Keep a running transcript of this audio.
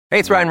Hey,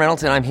 it's Ryan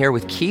Reynolds, and I'm here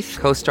with Keith,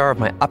 co-star of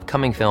my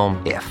upcoming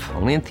film, If,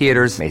 only in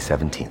theaters May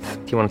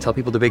 17th. Do you want to tell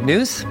people the big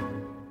news?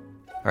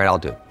 All right, I'll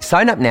do it.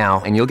 Sign up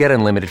now and you'll get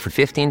unlimited for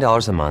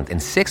 $15 a month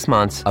and 6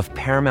 months of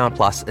Paramount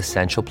Plus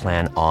Essential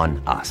Plan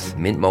on us.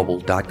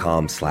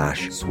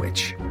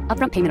 MintMobile.com/switch.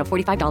 Upfront payment of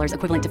 $45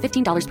 equivalent to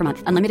 $15 per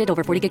month. Unlimited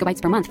over 40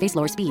 gigabytes per month. Face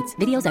lower speeds.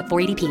 Videos at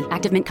 480p.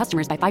 Active Mint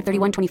customers by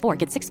 531.24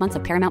 get 6 months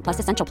of Paramount Plus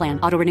Essential Plan.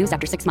 Auto renews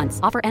after 6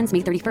 months. Offer ends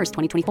May 31st,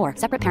 2024.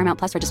 Separate Paramount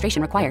Plus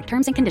registration required.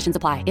 Terms and conditions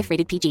apply if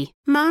rated PG.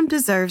 Mom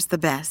deserves the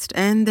best,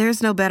 and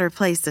there's no better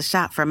place to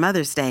shop for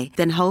Mother's Day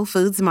than Whole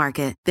Foods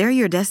Market. They're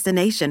your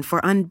destination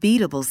for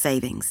unbeatable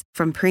savings.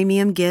 From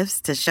premium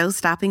gifts to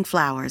show-stopping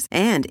flowers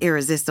and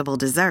irresistible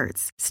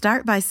desserts.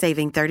 Start by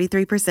saving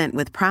 33%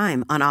 with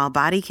Prime on all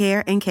body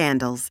care and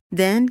candles.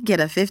 Then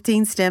get a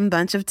 15-stem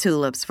bunch of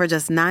tulips for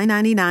just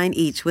 $9.99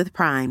 each with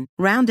Prime.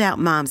 Round out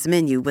Mom's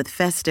menu with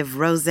festive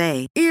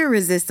rosé,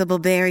 irresistible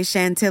berry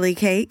chantilly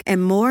cake,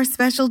 and more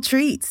special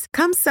treats.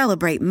 Come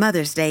celebrate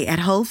Mother's Day at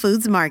Whole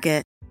Foods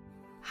Market.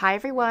 Hi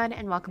everyone,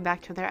 and welcome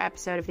back to another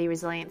episode of the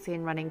Resiliency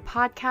in Running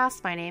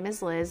podcast. My name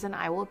is Liz and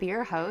I will be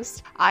your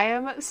host. I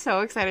am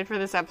so excited for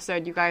this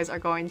episode. You guys are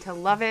going to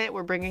love it.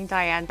 We're bringing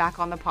Diane back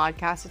on the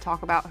podcast to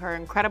talk about her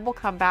incredible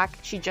comeback.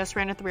 She just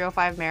ran a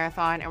 3:05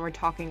 marathon and we're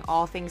talking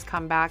all things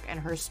comeback and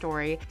her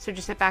story. So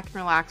just sit back and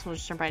relax and we'll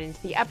just jump right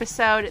into the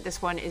episode.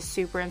 This one is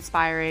super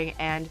inspiring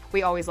and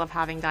we always love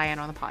having Diane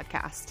on the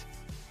podcast.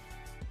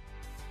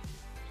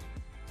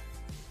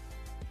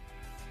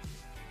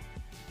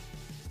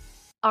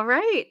 All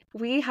right,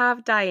 we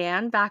have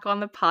Diane back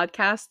on the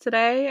podcast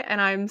today, and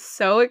I'm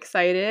so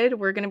excited.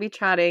 We're going to be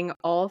chatting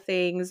all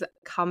things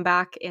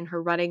comeback in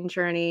her running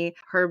journey,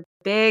 her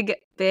big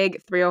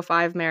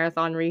 3:05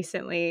 marathon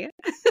recently.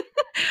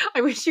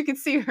 I wish you could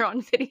see her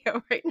on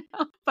video right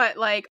now. But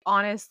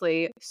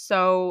honestly,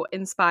 so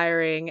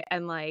inspiring.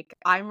 And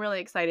I'm really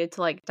excited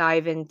to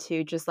dive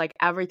into just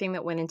everything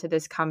that went into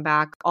this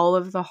comeback, all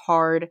of the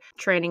hard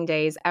training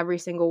days, every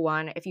single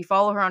one. If you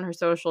follow her on her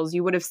socials,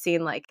 you would have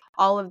seen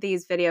all of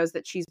these videos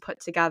that she's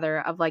put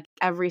together of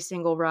every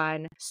single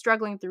run,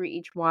 struggling through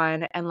each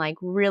one and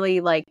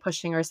really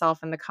pushing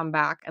herself in the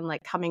comeback and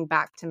coming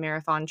back to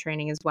marathon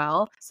training as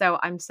well. So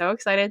I'm so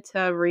excited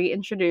to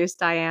reintroduce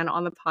Diane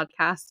on the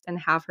podcast and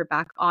have her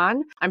back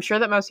on. I'm sure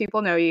that most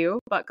people know you,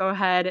 but go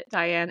ahead,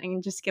 Diane,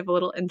 and just give a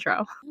little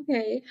intro.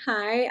 Okay.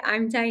 Hi,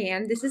 I'm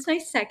Diane. This is my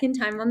second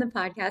time on the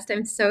podcast.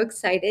 I'm so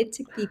excited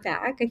to be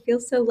back. I feel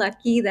so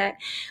lucky that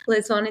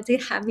Liz wanted to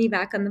have me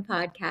back on the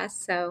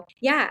podcast. So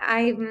yeah,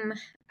 I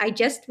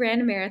just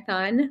ran a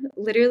marathon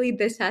literally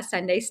this past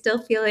Sunday, still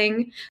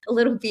feeling a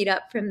little beat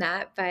up from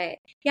that. But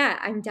yeah,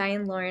 I'm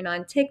Diane Lauren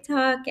on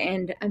TikTok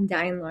and I'm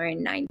Diane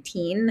Lauren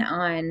 19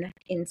 on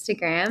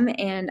Instagram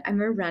and I'm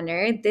a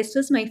runner. This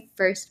was my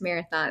first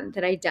marathon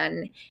that I'd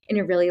done in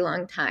a really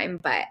long time,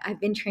 but I've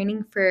been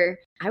training for,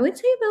 I would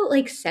say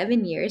about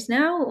 7 years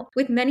now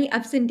with many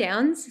ups and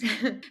downs,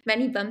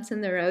 many bumps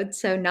in the road.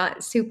 So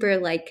not super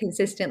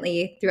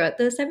consistently throughout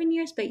those 7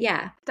 years, but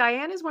yeah.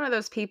 Diane is one of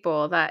those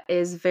people that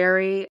is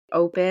very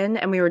open.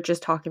 And we were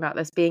just talking about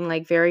this being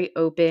very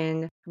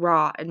open,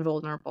 raw and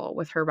vulnerable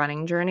with her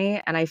running journey.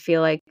 And I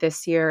feel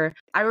this year,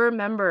 I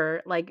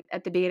remember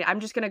at the beginning, I'm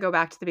just going to go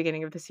back to the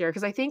beginning of this year.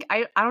 Cause I think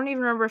I don't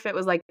even remember if it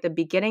was the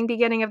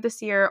beginning of this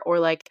year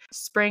or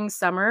spring,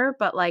 summer.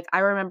 But I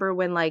remember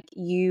when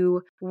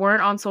you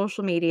weren't on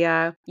social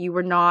media, you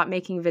were not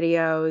making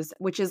videos,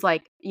 which is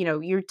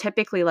you're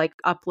typically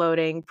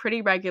uploading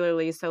pretty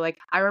regularly. So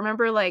I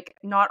remember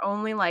not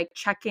only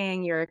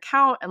checking your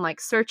account and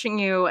searching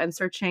you and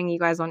searching you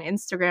guys on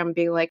Instagram and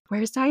being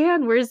where's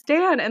Diane? Where's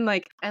Dan? And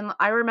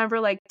I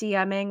remember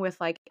DMing with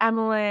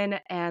Emmeline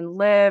and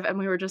Liv and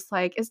we were just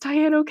is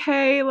Diane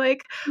okay? We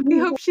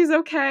hope she's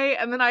okay.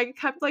 And then I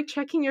kept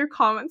checking your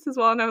comments as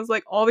well. And I was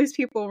all these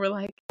people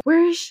were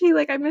where is she?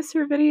 I miss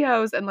her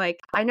videos. And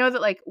I know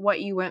that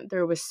what you went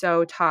through was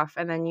so tough.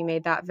 And then you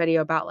made that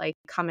video about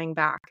coming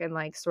back and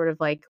sort of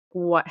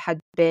what had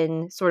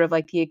been sort of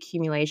the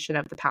accumulation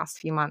of the past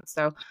few months.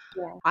 So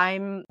yeah.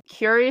 I'm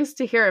curious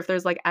to hear if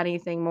there's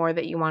anything more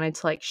that you wanted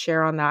to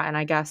share on that. And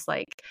I guess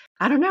I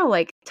don't know,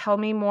 tell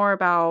me more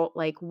about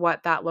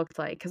what that looked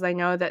like. Cause I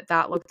know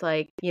that looked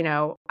I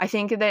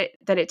think that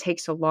it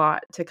takes a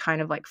lot to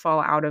kind of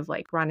fall out of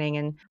running.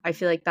 And I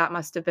feel that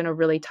must have been a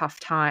really tough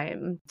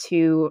time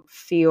to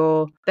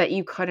feel that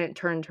you couldn't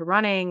turn to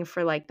running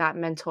for that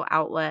mental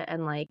outlet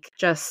and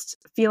just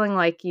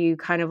feeling you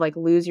kind of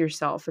lose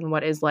yourself in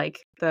what is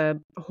the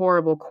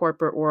horrible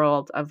corporate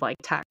world of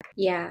tech.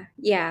 Yeah.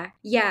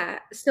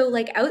 So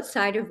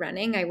outside of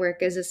running, I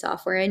work as a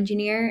software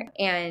engineer.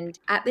 And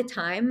at the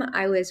time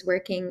I was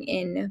working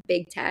in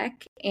big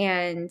tech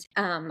and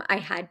I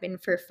had been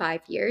for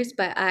 5 years,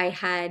 but I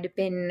had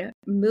been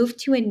moved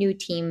to a new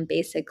team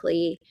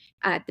basically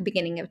at the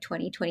beginning of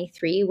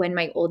 2023 when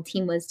my old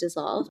team was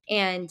dissolved.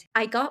 And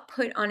I got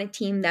put on a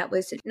team that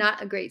was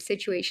not a great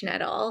situation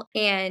at all.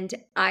 And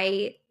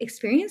I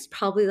experienced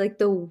probably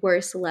the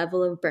worst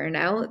level of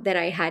burnout burnout that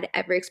I had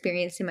ever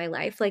experienced in my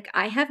life. Like,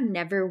 I have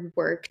never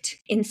worked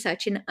in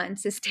such an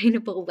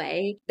unsustainable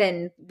way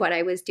than what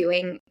I was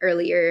doing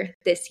earlier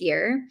this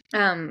year.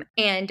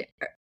 And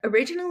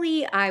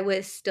originally, I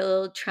was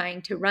still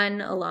trying to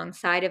run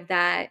alongside of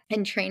that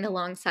and train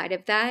alongside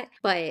of that.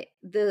 But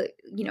the,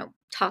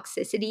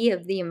 toxicity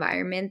of the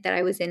environment that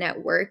I was in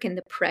at work and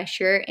the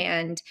pressure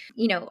and,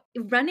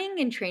 running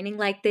and training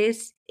like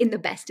this in the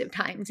best of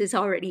times is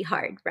already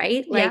hard,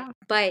 right? Like, Yeah.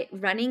 but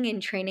running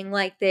and training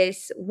like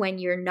this when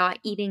you're not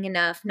eating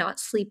enough, not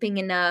sleeping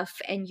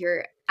enough, and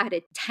you're at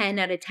a 10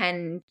 out of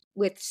 10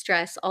 with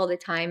stress all the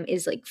time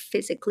is like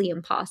physically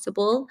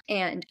impossible.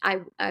 And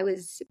I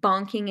was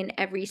bonking in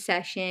every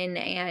session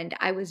and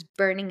I was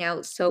burning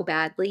out so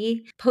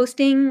badly.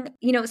 Posting,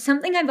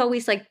 something I've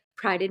always like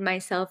prided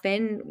myself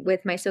in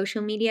with my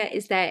social media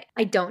is that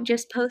I don't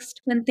just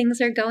post when things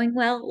are going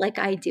well. Like,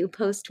 I do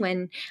post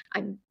when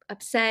I'm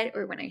upset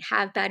or when I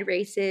have bad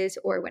races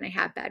or when I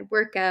have bad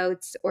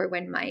workouts or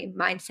when my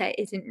mindset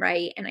isn't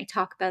right, and I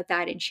talk about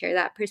that and share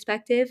that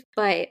perspective.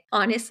 But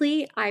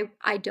honestly,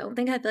 I don't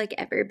think I've like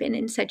ever been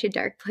in such a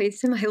dark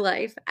place in my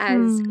life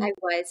as I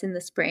was in the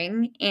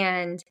spring.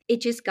 And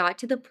it just got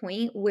to the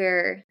point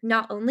where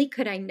not only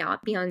could I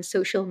not be on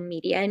social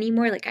media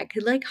anymore, like I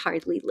could like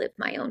hardly live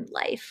my own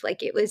life.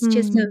 Like, it was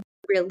just a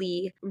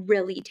really,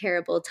 really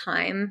terrible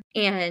time.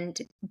 And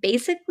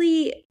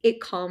basically,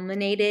 it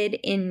culminated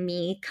in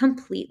me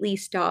completely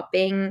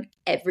stopping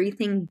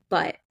everything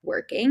but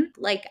working.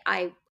 Like,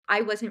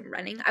 I wasn't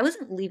running. I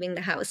wasn't leaving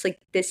the house. Like,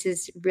 this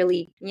is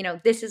really,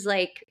 this is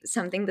like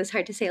something that's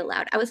hard to say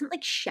aloud. I wasn't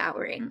like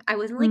showering. I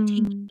wasn't like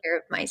taking care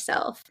of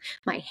myself.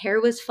 My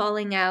hair was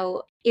falling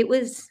out. It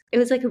was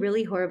like a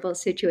really horrible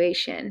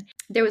situation.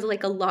 There was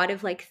like a lot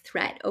of like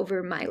threat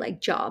over my like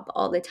job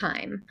all the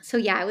time. So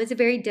yeah, it was a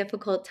very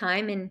difficult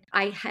time, and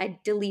I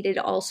had deleted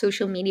all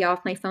social media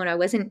off my phone. I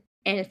wasn't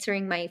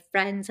answering my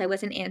friends. I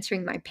wasn't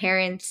answering my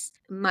parents,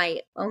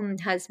 my own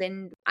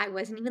husband. I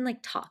wasn't even like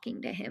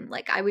talking to him.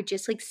 Like, I would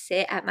just like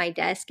sit at my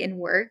desk and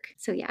work.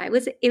 So yeah,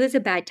 it was a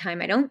bad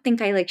time. I don't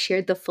think I like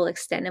shared the full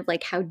extent of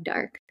like how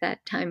dark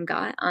that time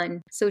got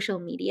on social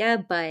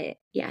media, but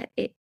yeah,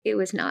 it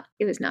was not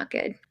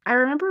good. I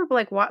remember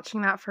like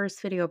watching that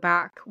first video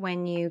back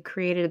when you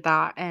created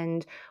that,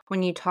 and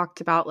when you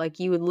talked about like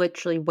you would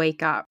literally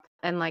wake up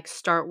and like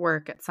start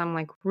work at some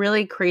like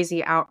really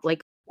crazy out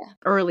like Yeah.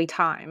 early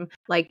time,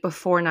 like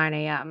before 9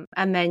 a.m.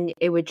 And then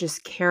it would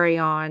just carry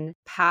on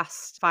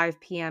past 5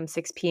 p.m.,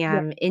 6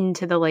 p.m.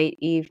 into the late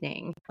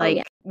evening. Oh, Like,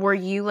 yeah. were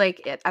you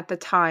like at the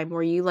time,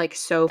 were you like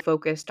so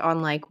focused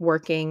on like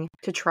working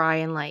to try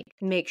and like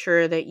make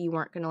sure that you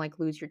weren't going to like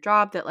lose your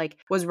job, that like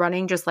was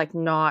running just like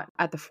not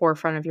at the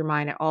forefront of your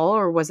mind at all?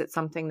 Or was it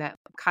something that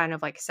kind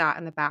of like sat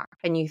in the back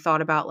and you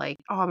thought about like,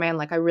 oh man,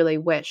 like I really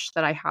wish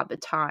that I had the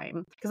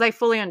time? Because I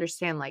fully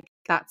understand like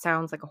that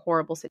sounds like a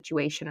horrible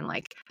situation, and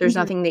like there's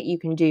nothing that you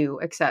can do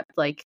except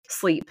like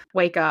sleep,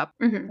 wake up,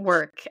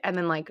 work, and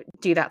then like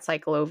do that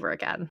cycle over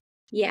again.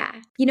 Yeah.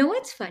 You know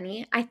what's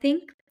funny? I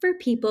think for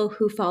people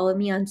who follow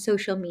me on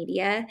social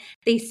media,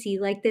 they see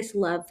like this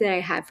love that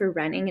I have for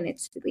running, and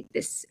it's like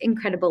this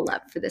incredible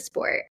love for the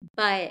sport.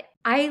 But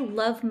I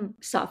love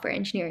software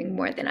engineering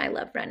more than I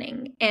love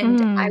running.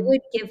 And I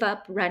would give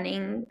up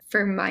running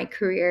for my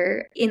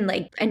career in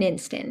like an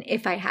instant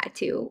if I had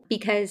to,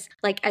 because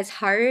like as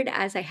hard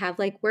as I have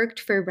like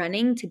worked for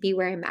running to be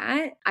where I'm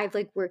at, I've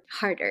like worked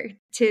harder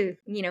to,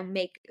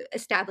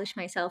 establish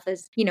myself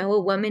as, a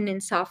woman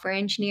in software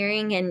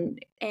engineering,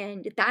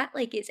 and that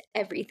like is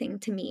everything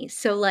to me.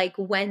 So like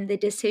when the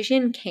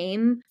decision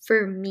came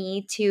for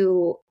me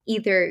to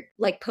either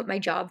like put my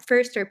job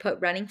first or put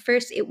running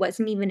first, it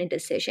wasn't even a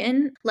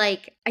decision.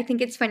 Like, I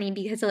think it's funny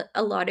because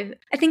a lot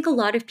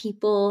of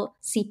people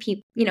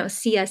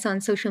see us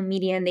on social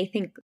media and they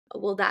think,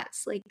 well,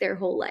 that's like their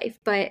whole life.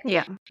 But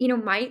Yeah.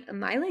 my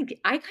like,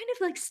 I kind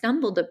of like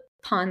stumbled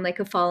upon like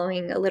a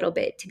following a little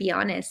bit, to be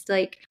honest.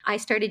 Like, I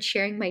started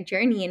sharing my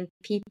journey and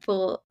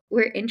people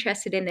were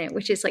interested in it,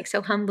 which is like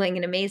so humbling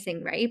and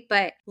amazing, right?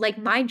 But like,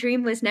 my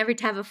dream was never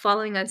to have a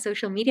following on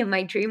social media.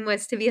 My dream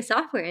was to be a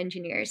software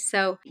engineer.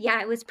 So yeah,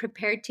 I was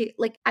prepared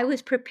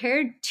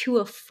to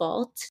a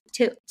fault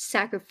to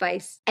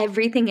sacrifice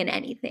everything and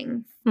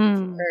anything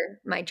for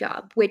my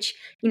job, which,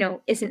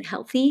 isn't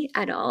healthy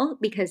at all,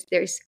 because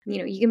there's,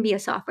 you can be a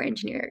software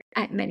engineer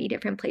at many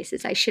different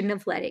places. I shouldn't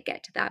have let it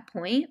get to that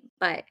point,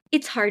 but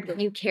it's hard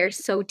when you care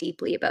so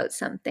deeply about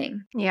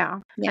something. Yeah.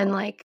 Yeah. And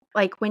like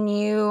when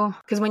you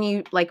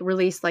like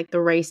released like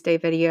the race day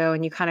video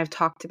and you kind of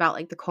talked about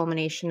like the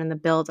culmination and the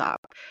build up,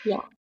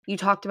 Yeah. you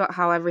talked about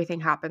how everything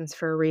happens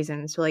for a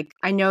reason. So like,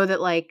 I know that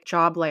like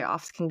job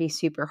layoffs can be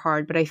super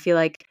hard, but I feel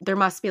like there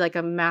must be like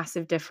a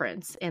massive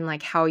difference in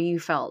like how you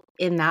felt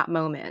in that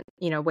moment,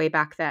 way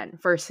back then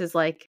versus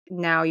like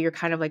now you're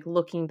kind of like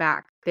looking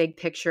back, big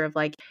picture of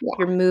like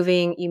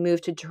you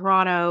moved to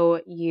Toronto,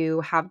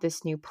 you have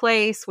this new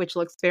place, which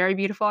looks very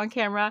beautiful on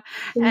camera.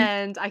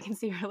 And I can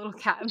see your little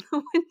cat in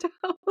the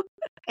window.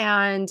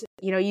 And,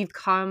 you've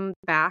come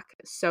back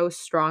so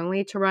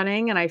strongly to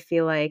running. And I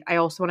feel like I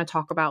also want to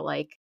talk about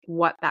like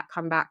what that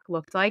comeback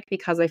looked like,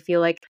 because I feel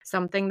like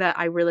something that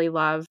I really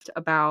loved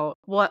about,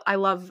 well, I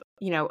love,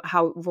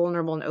 how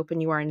vulnerable and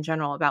open you are in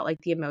general about like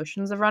the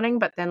emotions of running.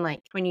 But then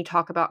like when you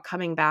talk about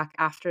coming back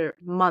after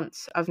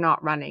months of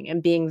not running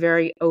and being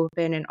very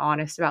open and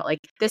honest about like,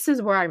 this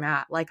is where I'm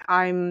at. Like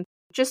I'm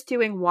just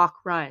doing walk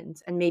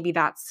runs and maybe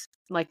that's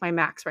like my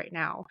max right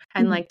now.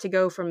 And like to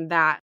go from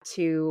that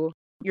to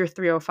your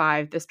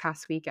 305 this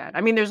past weekend.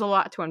 I mean, there's a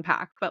lot to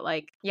unpack, but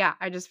like, yeah,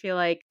 I just feel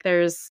like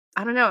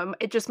I don't know,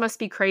 it just must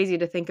be crazy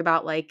to think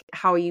about like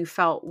how you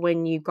felt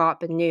when you got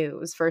the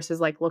news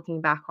versus like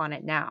looking back on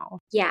it now.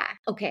 Yeah.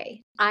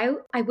 Okay.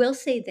 I will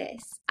say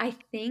this. I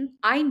think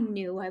I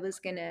knew I was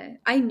going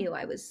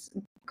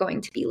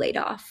to be laid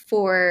off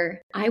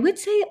for, I would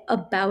say,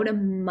 about a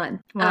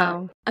month.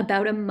 Wow.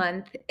 About a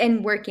month,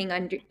 and working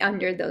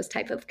under those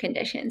type of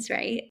conditions,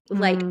 right?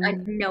 Like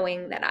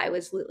knowing that I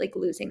was like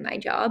losing my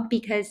job,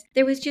 because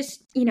there was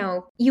just,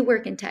 you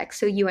work in tech,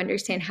 so you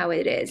understand how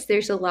it is.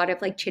 There's a lot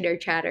of like chitter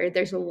chatter.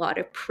 There's a lot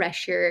of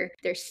pressure.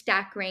 There's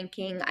stack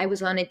ranking. I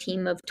was on a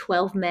team of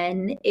 12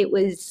 men. It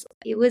was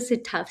a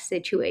tough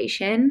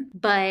situation,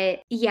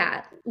 but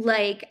yeah,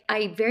 like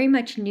I very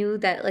much knew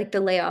that like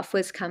the layoff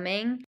was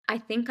coming. I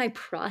think I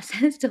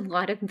processed a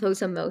lot of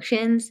those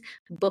emotions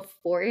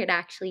before it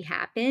actually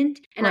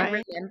happened. And I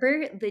Right.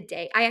 remember the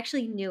day, I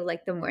actually knew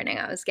like the morning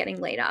I was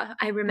getting laid off.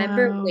 I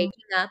remember waking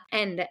up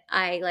and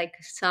I like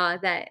saw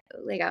that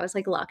like I was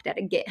like locked at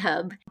a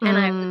GitHub, and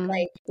I was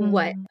like,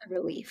 what a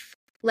relief.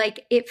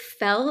 Like I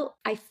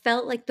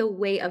felt like the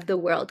weight of the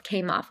world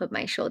came off of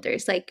my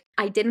shoulders. Like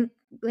I didn't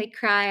like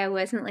cry. I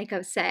wasn't like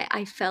upset.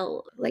 I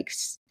felt like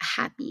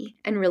happy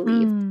and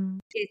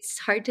relieved. It's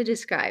hard to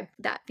describe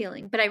that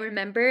feeling, but I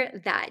remember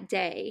that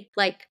day,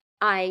 like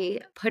I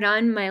put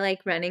on my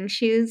like running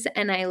shoes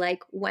and I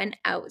like went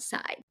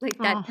outside. Like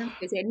that time,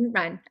 because I didn't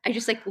run. I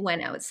just like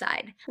went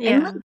outside. I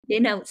hadn't like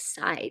been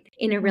outside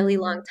in a really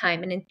long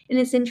time. And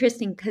it's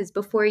interesting because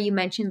before you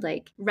mentioned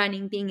like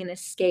running being an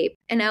escape,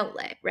 an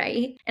outlet,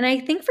 right? And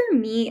I think for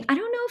me, I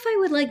don't know if I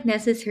would like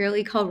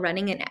necessarily call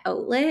running an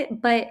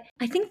outlet, but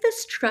I think the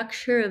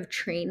structure of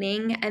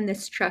training and the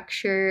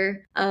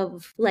structure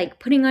of like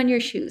putting on your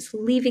shoes,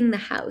 leaving the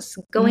house,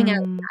 going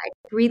outside,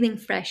 breathing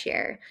fresh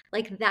air,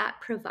 like that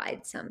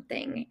provides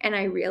something. And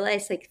I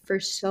realized like for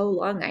so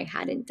long I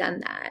hadn't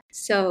done that.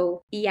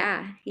 So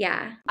yeah.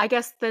 I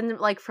guess then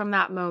like from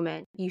that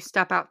moment, you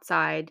step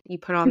outside, you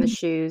put on the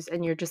shoes,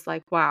 and you're just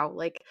like, wow,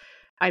 like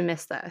I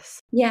miss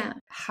this. Yeah.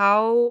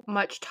 How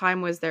much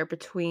time was there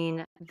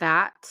between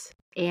that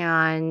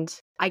and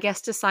I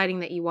guess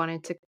deciding that you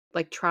wanted to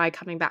like try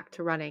coming back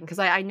to running? Because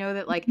I know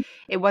that like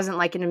it wasn't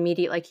like an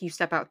immediate like you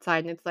step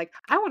outside and it's like,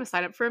 I want to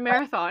sign up for a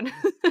marathon.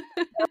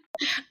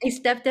 I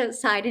stepped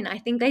outside and I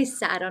think I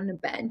sat on a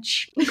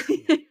bench.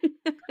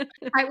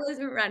 I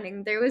wasn't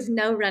running. There was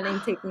no running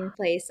taking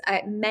place.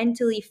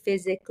 Mentally,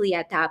 physically,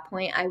 at that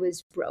point, I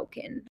was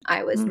broken.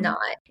 I was not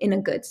in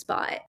a good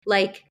spot.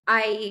 Like,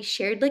 I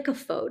shared like a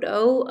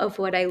photo of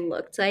what I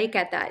looked like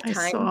at that I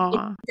time.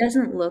 saw. It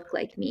doesn't look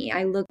like me.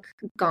 I look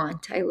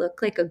gaunt. I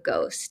look like a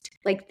ghost.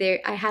 Like,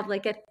 I have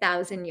like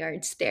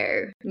 1,000-yard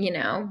stare,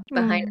 behind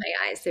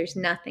my eyes. There's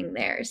nothing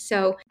there.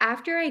 So,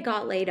 after I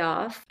got laid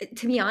off,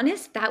 to be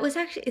honest, that was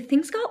actually,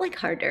 things got like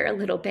harder a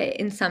little bit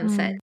in some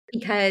sense.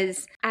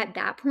 Because at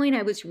that point,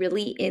 I was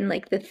really in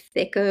like the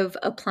thick of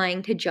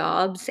applying to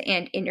jobs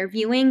and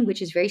interviewing,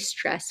 which is very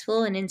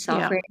stressful. And in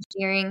software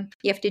engineering,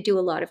 you have to do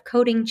a lot of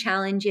coding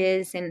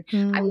challenges. And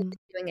I was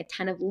doing a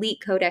ton of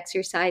leak code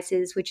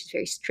exercises, which is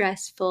very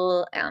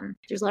stressful.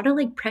 There's a lot of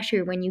like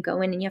pressure when you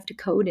go in and you have to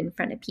code in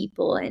front of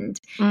people. And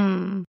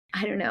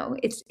I don't know.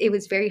 It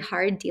was very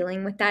hard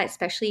dealing with that,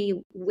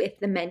 especially with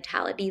the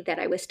mentality that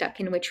I was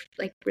stuck in, which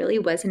like really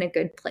wasn't a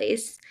good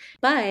place.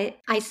 But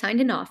I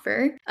signed an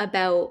offer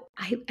about,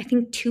 I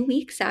think 2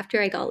 weeks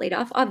after I got laid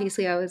off.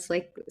 Obviously, I was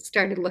like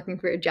started looking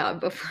for a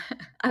job before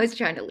I was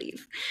trying to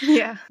leave.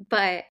 Yeah.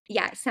 But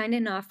yeah, I signed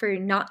an offer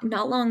not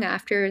long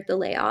after the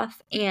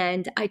layoff.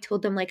 And I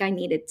told them like I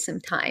needed some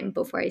time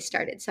before I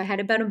started. So I had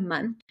about a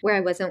month where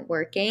I wasn't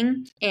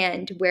working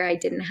and where I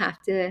didn't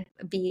have to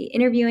be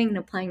interviewing and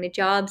applying to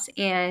jobs.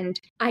 And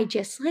I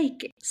just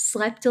like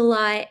slept a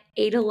lot,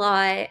 ate a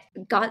lot,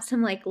 got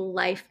some like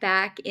life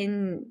back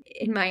in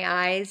my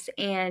eyes.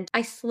 And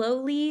I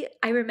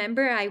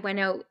remember I went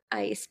out,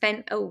 I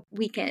spent a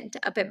weekend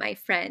up at my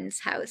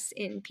friend's house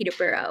in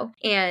Peterborough.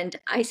 And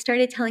I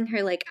started telling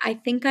her, like, I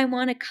think I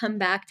want to come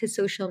back to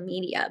social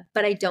media,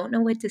 but I don't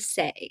know what to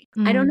say.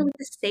 I don't know what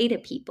to say to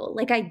people.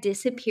 Like, I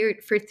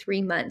disappeared for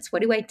 3 months.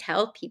 What do I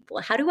tell people?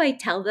 How do I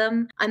tell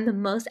them I'm the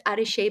most out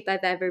of shape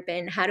I've ever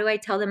been? How do I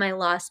tell them I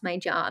lost my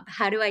job?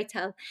 How do I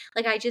tell,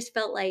 like, I just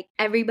felt like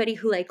everybody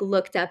who like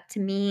looked up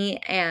to me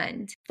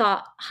and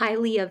thought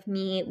highly of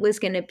me was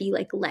going to be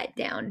like let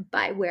down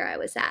by where I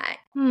was at.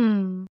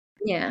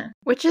 Yeah.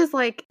 Which is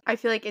like, I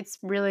feel like it's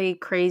really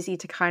crazy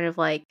to kind of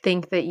like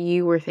think that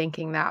you were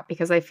thinking that,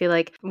 because I feel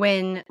like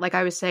when, like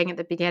I was saying at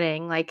the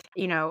beginning, like,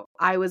 you know,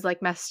 I was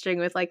like messaging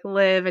with like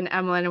Liv and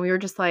Emmeline, and we were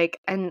just like,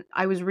 and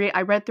I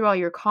read through all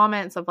your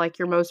comments of like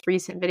your most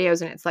recent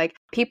videos, and it's like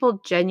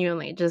people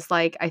genuinely just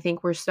like, I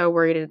think we're so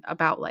worried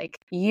about like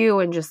you,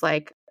 and just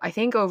like, I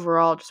think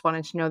overall just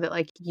wanted to know that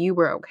like you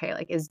were okay.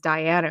 Like, is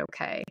Diane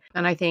okay?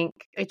 And I think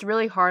it's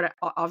really hard,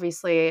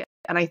 obviously.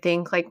 And I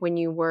think like when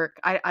you work,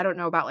 I don't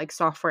know about like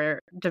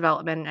software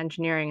development and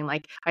engineering. And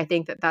like, I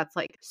think that that's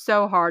like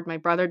so hard. My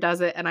brother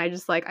does it. And I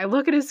just like, I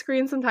look at his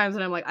screen sometimes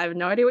and I'm like, I have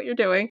no idea what you're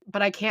doing.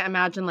 But I can't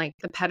imagine like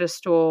the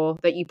pedestal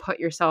that you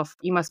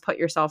must put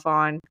yourself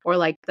on, or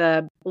like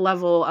the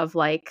level of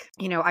like,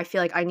 you know, I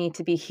feel like I need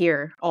to be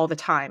here all the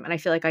time. And I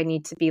feel like I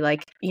need to be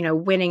like, you know,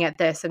 winning at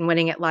this and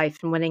winning at life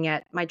and winning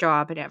at my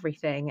job and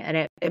everything.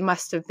 And it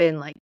must have been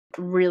like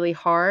really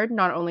hard,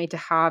 not only to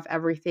have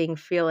everything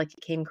feel like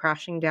it came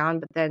crashing down,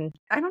 but then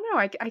I don't know,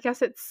 I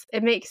guess it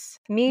makes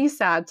me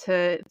sad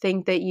to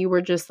think that you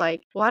were just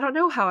like, well, I don't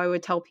know how I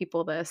would tell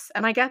people this.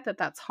 And I get that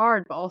that's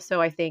hard, but also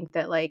I think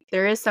that like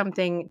there is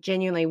something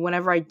genuinely,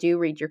 whenever I do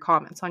read your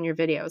comments on your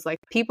videos, like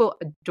people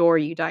adore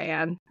you,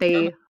 Diane.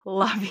 They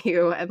love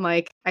you, and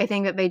like I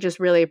think that they just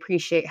really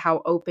appreciate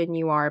how open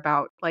you are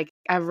about like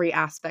every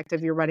aspect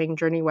of your running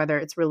journey, whether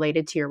it's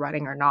related to your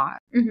running or not.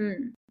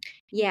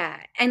 Yeah.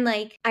 And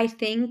like I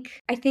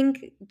think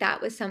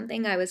that was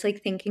something I was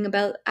like thinking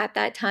about at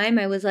that time.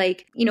 I was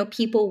like, you know,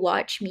 people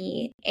watch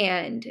me,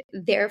 and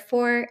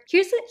therefore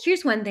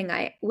here's one thing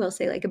I will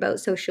say like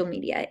about social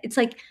media. It's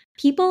like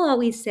people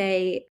always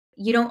say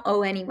you don't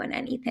owe anyone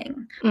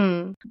anything.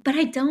 But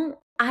I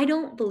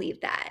don't believe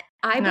that.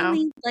 I No.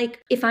 believe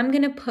like if I'm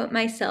going to put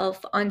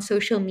myself on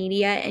social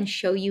media and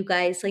show you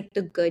guys like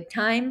the good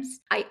times,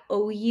 I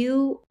owe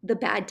you the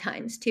bad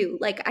times too.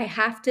 Like I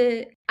have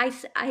to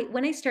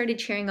when I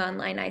started sharing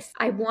online,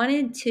 I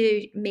wanted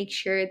to make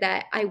sure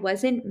that I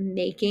wasn't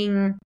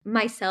making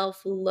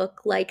myself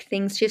look like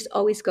things just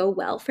always go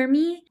well for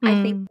me.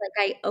 I think like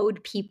I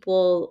owed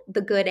people the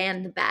good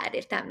and the bad,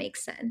 if that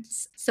makes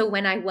sense. So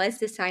when I was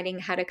deciding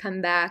how to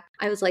come back,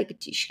 I was like,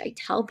 should I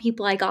tell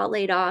people I got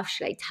laid off?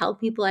 Should I tell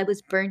people I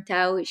was burnt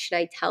out? Should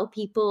I tell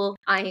people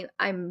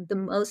I'm the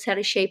most out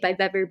of shape I've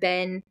ever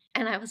been?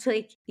 And I was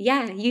like,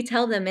 yeah, you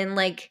tell them. And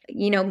like,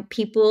 you know,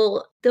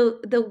 people,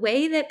 the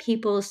way that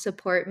people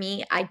support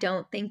me, I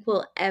don't think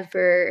will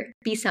ever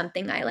be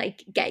something I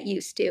like get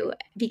used to,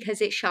 because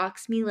it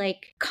shocks me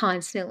like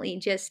constantly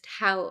just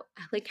how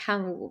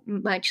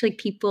much like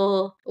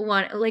people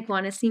want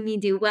to see me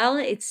do well.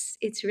 It's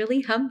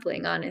really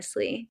humbling,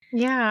 honestly.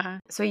 Yeah.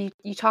 So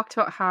you talked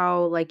about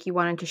how like you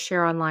wanted to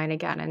share online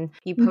again, and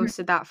you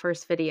posted that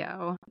first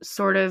video.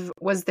 Sort of,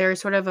 was there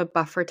sort of a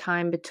buffer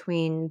time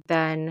between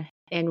then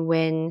and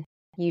when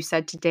you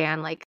said to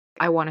Dan, like,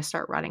 I want to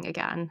start running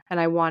again and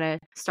I want to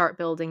start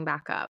building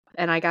back up?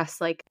 And I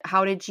guess like,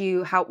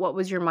 what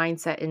was your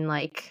mindset in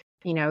like,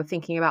 you know,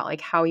 thinking about like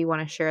how you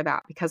want to share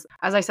that? Because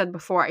as I said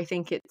before, I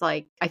think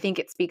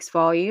it speaks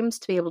volumes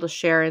to be able to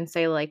share and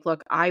say like,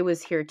 look, I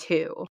was here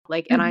too,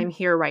 like, and I'm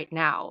here right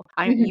now.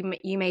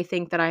 You may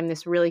think that I'm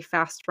this really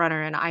fast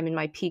runner and I'm in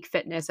my peak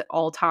fitness at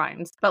all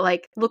times, but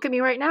like, look at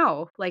me right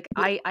now. Like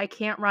I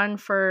can't run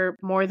for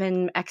more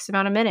than X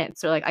amount of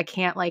minutes, or like I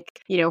can't like,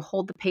 you know,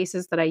 hold the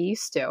paces that I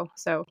used to.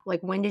 So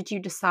like, when did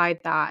you decide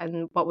that,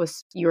 and what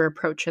was your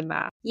approach in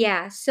that?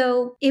 Yeah,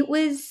 so there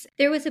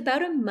was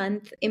about a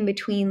month in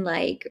between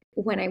like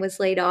when I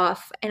was laid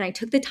off and I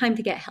took the time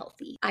to get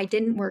healthy. I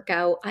didn't work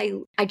out.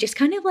 I just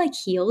kind of like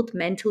healed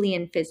mentally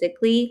and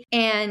physically.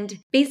 And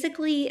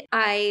basically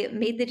I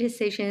made the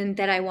decision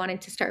that I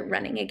wanted to start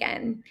running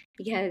again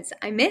because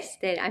I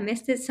missed it. I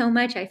missed it so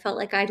much. I felt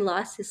like I'd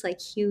lost this like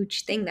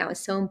huge thing that was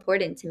so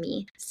important to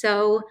me.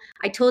 So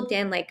I told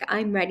Dan like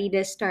I'm ready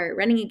to start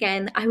running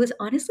again. I was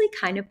honestly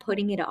kind of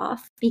putting it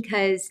off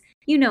because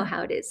you know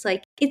how it is.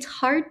 Like it's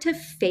hard to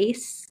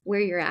face where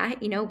you're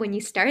at, you know, when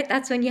you start,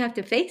 that's when you have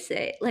to face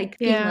it. Like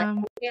being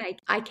like, okay,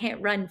 I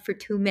can't run for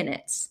 2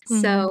 minutes.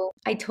 So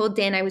I told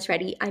Dan I was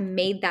ready. I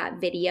made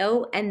that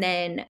video. And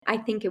then I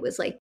think it was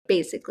like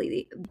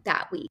basically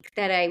that week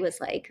that I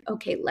was like,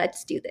 okay,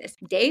 let's do this.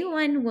 Day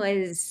one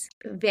was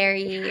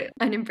very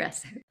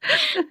unimpressive.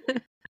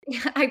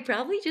 I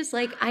probably just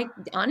like, I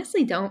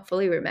honestly don't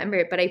fully remember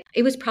it, but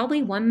it was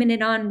probably 1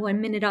 minute on, 1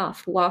 minute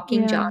off,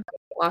 walking,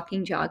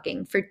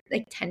 jogging for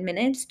like 10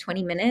 minutes,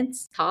 20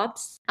 minutes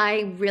tops.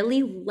 I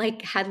really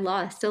like had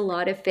lost a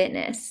lot of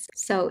fitness.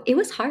 So it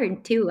was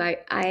hard too.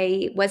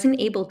 I wasn't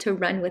able to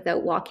run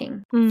without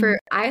walking for,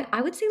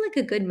 I would say like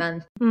a good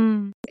month.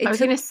 I It was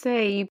took gonna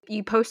say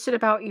you posted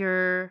about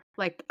your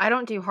like I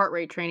don't do heart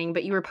rate training,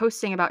 but you were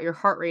posting about your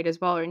heart rate as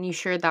well, and you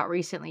shared that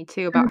recently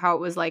too about how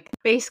it was like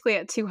basically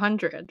at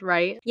 200,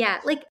 right? Yeah,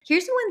 like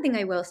here's the one thing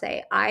I will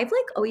say. I've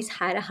like always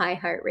had a high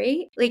heart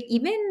rate. Like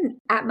even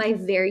at my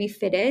very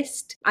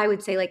fittest, I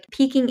would say like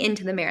peaking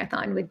into the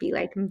marathon would be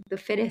like the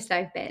fittest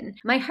I've been.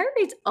 My heart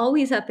rate's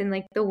always up in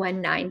like the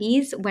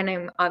 190s when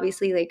I'm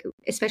obviously like,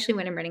 especially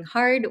when I'm running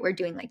hard or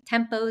doing like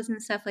tempos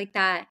and stuff like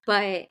that.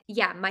 But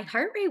yeah, my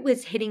heart rate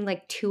was hitting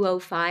like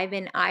 205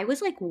 and I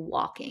was like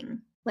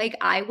walking. Like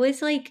I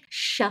was like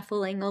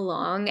shuffling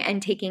along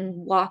and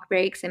taking walk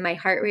breaks and my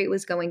heart rate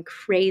was going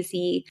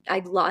crazy.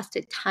 I'd lost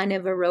a ton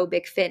of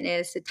aerobic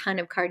fitness, a ton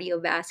of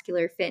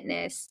cardiovascular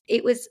fitness.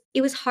 It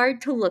was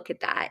hard to look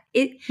at that.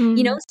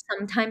 Mm.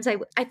 Sometimes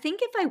I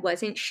think if I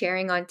wasn't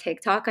sharing on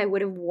TikTok, I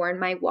would have worn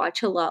my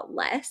watch a lot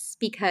less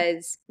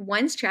because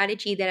one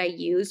strategy that I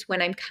use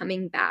when I'm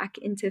coming back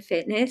into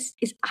fitness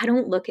is I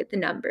don't look at the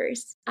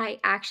numbers. I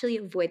actually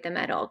avoid them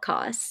at all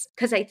costs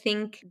because I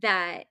think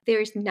that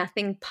there's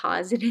nothing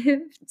positive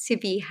to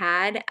be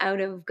had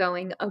out of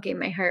going, okay,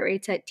 my heart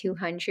rate's at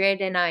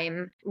 200 and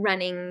I'm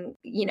running,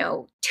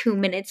 2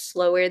 minutes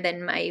slower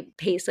than my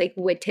pace like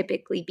would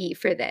typically be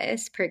for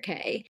this per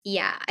K.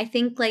 Yeah, I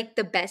think like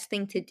the best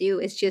thing to do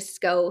is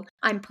just go,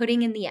 I'm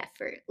putting in the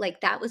effort.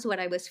 Like that was what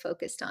I was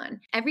focused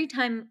on. Every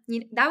time,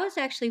 that was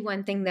actually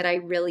one thing that I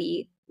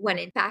really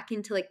went back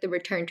into like the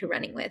return to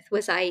running with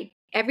was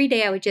every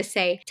day I would just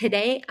say,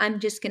 today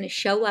I'm just going to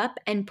show up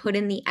and put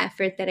in the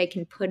effort that I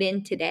can put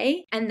in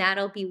today. And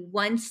that'll be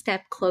one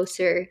step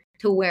closer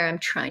to where I'm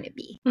trying to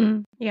be.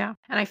 Yeah.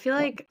 And I feel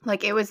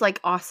like it was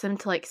like awesome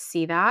to like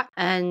see that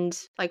and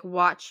like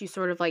watch you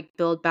sort of like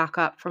build back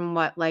up from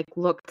what like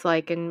looked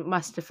like and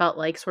must have felt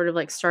like sort of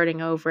like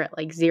starting over at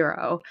like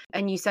zero.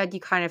 And you said you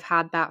kind of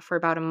had that for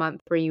about a month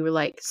where you were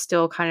like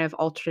still kind of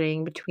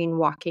alternating between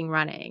walking,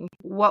 running.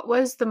 What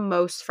was the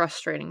most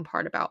frustrating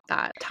part about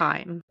that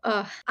time?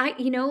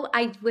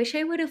 I wish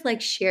I would have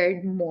like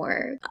shared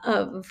more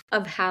of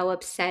how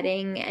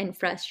upsetting and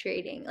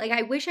frustrating. Like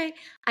I wish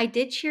I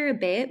did share a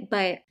bit,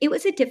 but it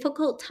was a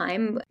difficult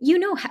time.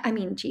 I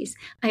mean, geez,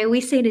 I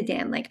always say to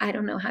Dan, like, I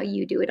don't know how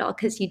you do it all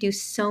because you do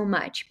so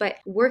much, but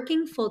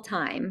working full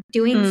time,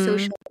 doing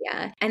social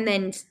media, and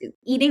then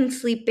eating,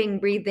 sleeping,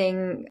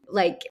 breathing,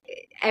 like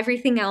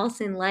everything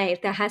else in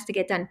life that has to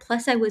get done.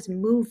 Plus, I was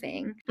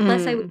moving.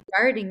 Plus, I was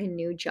starting a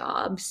new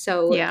job.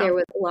 So Yeah. there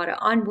was a lot of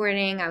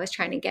onboarding. I was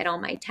trying to get all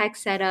my tech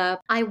set up.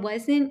 I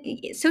wasn't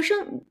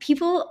social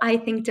people, I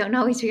think, don't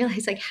always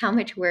realize like how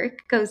much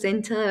work goes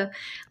into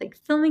like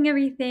filming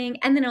everything.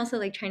 And then also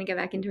like trying to get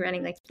back into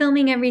running, like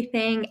filming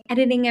everything,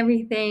 editing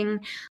everything,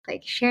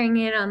 like sharing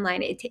it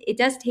online. It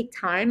does take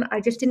time. I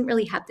just didn't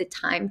really have the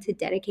time to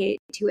dedicate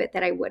to it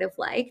that I would have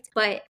liked.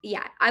 But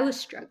yeah, I was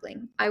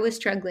struggling. I was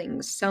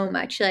struggling so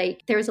much.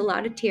 Like there was a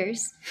lot of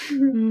tears.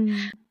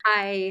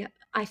 I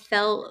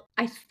felt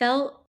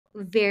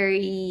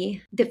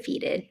very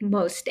defeated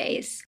most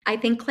days. I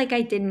think like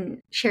I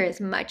didn't share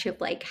as much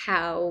of like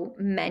how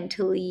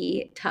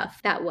mentally tough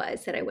that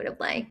was that I would have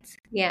liked.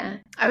 Yeah.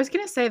 I was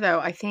going to say though,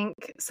 I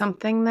think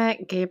something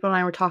that Gabriel and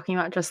I were talking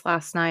about just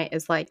last night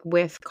is like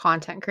with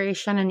content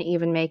creation and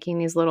even making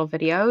these little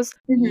videos,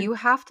 you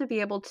have to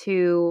be able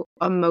to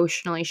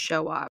emotionally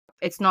show up.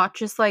 It's not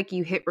just like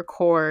you hit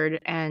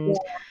record and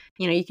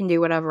you can do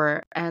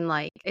whatever. And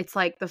like, it's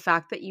like the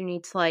fact that you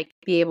need to like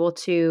be able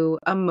to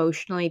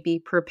emotionally be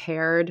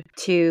prepared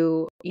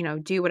to,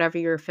 do whatever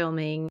you're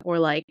filming or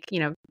like,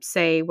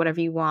 say whatever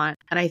you want.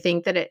 And I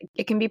think that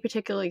it can be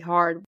particularly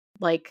hard.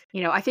 Like,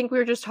 I think we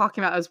were just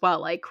talking about as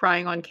well, like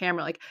crying on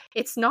camera. Like,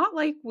 it's not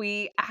like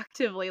we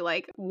actively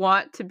like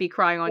want to be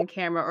crying on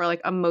camera or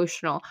like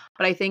emotional,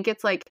 but I think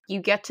it's like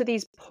you get to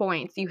these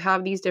points, you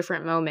have these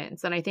different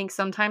moments. And I think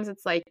sometimes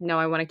it's like, no,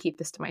 I want to keep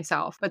this to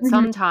myself. But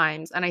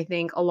sometimes, and I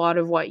think a lot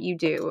of what you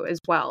do as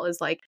well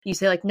is like, you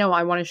say like, no,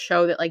 I want to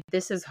show that like,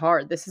 this is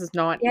hard. This is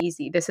not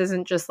easy. This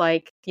isn't just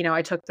like,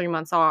 I took 3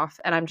 months off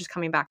and I'm just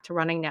coming back to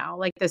running now.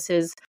 Like, this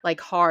is like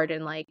hard.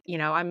 And like,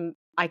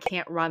 I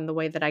can't run the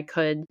way that I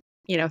could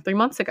 3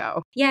 months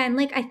ago. Yeah. And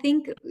like, I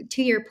think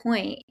to your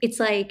point, it's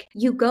like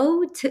you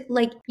go to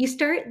like, you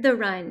start the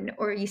run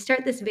or you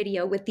start this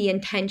video with the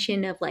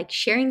intention of like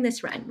sharing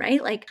this run,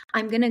 right? Like,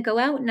 I'm going to go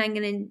out and I'm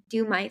going to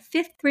do my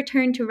 5th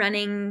return to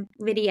running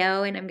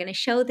video and I'm going to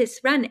show this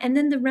run. And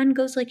then the run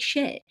goes like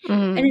shit.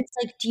 And it's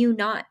like, do you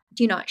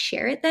not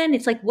share it then?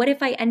 It's like, what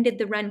if I ended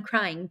the run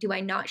crying? Do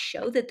I not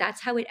show that that's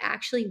how it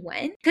actually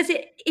went? Because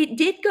it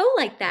did go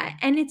like that.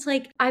 And it's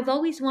like, I've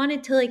always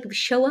wanted to like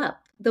show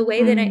up the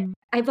way that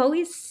I've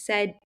always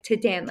said to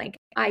Dan, like,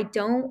 I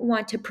don't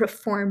want to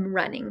perform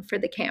running for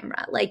the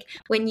camera. Like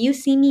when you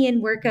see me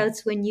in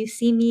workouts, when you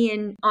see me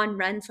in on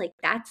runs, like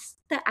that's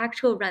the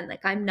actual run.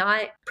 Like I'm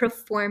not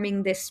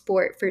performing this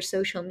sport for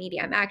social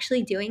media. I'm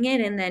actually doing it.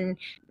 And then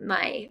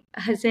my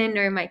husband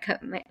or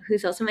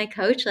who's also my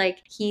coach,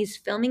 like he's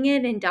filming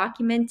it and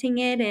documenting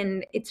it,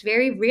 and it's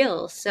very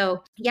real.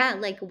 So yeah,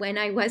 like when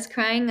I was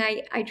crying,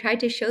 I tried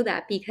to show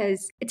that,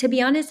 because to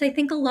be honest, I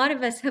think a lot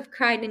of us have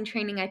cried in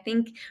training. I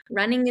think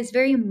running is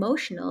very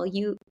emotional.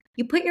 You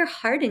put your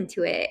heart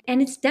into it,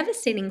 and it's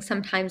devastating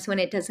sometimes when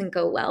it doesn't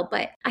go well.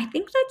 But I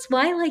think that's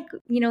why, like,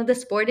 the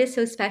sport is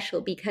so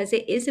special, because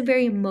it is a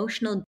very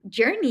emotional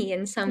journey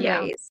in some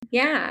Yeah. ways.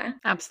 Yeah.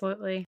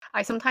 Absolutely.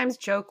 I sometimes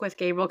joke with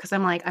Gabriel because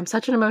I'm like, I'm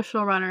such an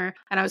emotional runner.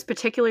 And I was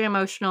particularly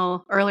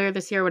emotional earlier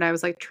this year when I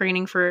was like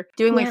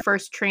doing my Yeah.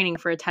 first training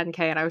for a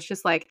 10K. And I was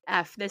just like,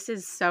 this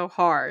is so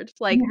hard.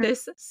 Like, Yeah.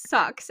 this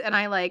sucks. And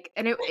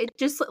it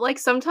just like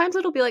sometimes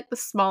it'll be like the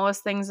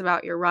smallest things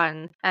about your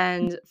run.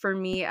 And for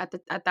me at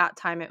that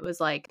time, it was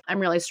like, I'm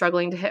really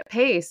struggling to hit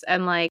pace.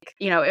 And like,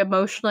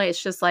 emotionally,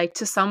 it's just like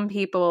to some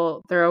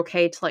people, they're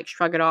okay to like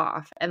shrug it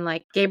off. And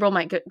like Gabriel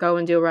might go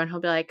and do a run.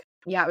 He'll be like,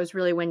 yeah, it was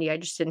really windy. I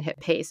just didn't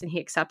hit pace, and he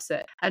accepts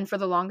it. And for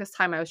the longest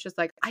time, I was just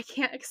like, I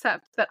can't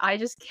accept that I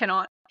just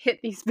cannot hit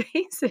these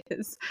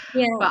paces. But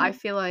Yeah. I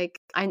feel like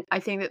I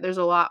think that there's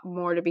a lot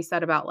more to be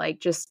said about like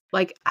just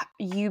like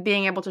you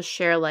being able to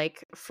share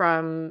like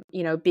from,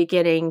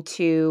 beginning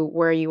to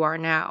where you are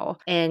now,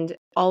 and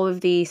all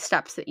of the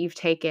steps that you've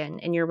taken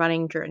in your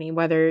running journey,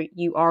 whether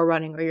you are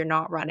running or you're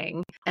not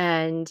running.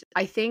 And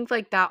I think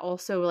like that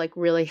also like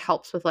really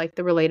helps with like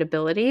the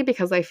relatability,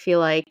 because I feel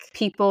like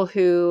people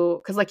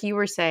because like you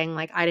were saying,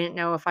 like I didn't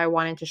know if I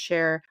wanted to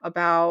share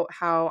about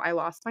how I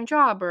lost my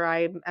job or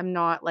I am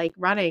not like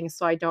running,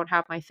 so I don't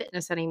have my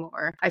fitness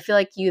anymore. I feel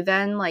like you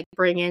then like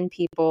bring in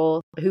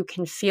people who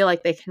can feel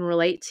like they can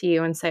relate to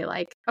you and say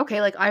like,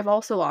 okay, like I've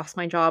also lost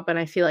my job and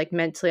I feel like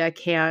mentally I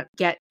can't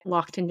get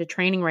locked into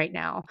training right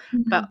now.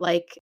 But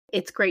like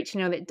it's great to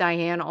know that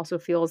Diane also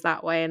feels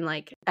that way, and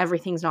like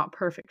everything's not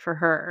perfect for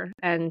her.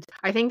 And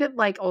I think that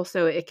like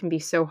also it can be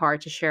so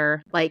hard to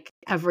share like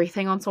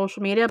everything on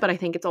social media, but I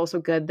think it's also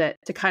good that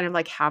to kind of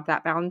like have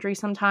that boundary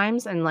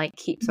sometimes and like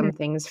keep some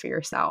things for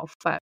yourself.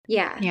 But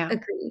Yeah,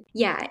 agreed.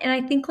 Yeah. And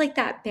I think like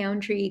that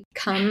boundary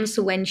comes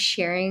when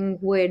sharing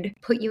would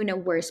put you in a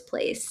worse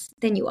place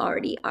than you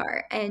already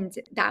are. And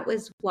that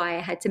was why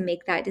I had to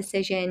make that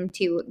decision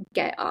to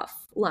get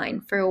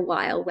offline for a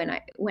while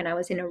when I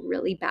was in a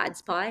really bad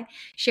spot.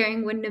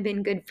 Sharing wouldn't have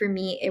been good for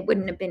me. It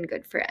wouldn't have been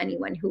good for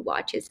anyone who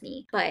watches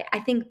me. But I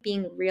think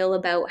being real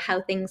about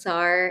how things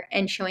are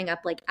and showing up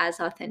like as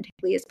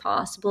authentically as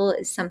possible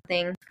is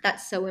something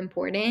that's so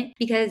important,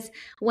 because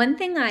one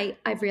thing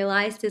I've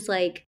realized is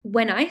like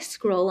when I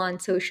scroll on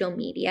social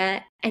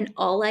media and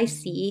all I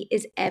see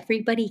is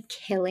everybody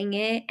killing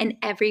it and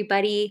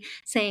everybody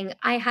saying,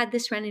 I had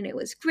this run and it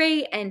was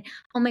great. And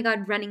oh my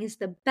God, running is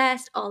the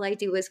best. All I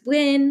do is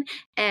win.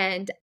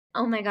 And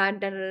oh my God,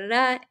 da da da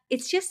da.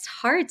 It's just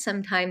hard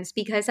sometimes,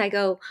 because I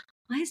go,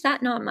 why is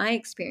that not my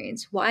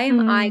experience? Why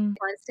am I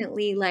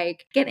constantly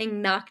like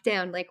getting knocked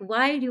down? Like,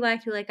 why do I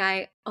feel like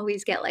I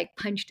always get like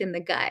punched in the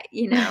gut,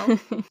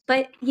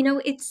 But,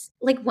 it's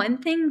like one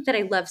thing that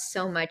I love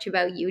so much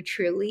about you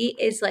truly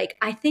is like,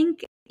 I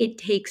think it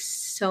takes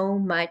so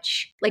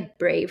much like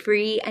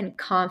bravery and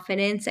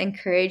confidence and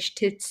courage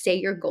to say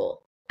your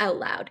goal out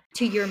loud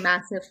to your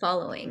massive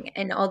following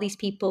and all these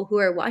people who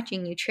are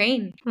watching you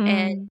train.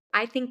 And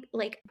I think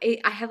like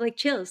I have like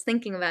chills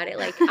thinking about it.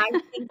 Like I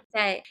think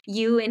that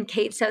you and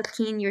Kate South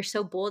Keen, you're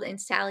so bold,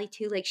 and Sally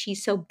too, like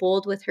she's so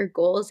bold with her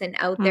goals and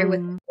out there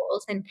with her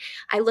goals. And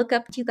I look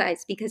up to you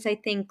guys because I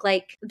think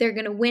like they're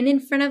going to win in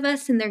front of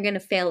us and they're going to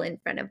fail in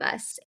front of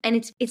us.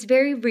 And it's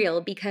very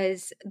real,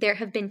 because there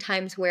have been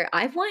times where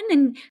I've won,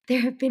 and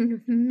there have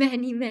been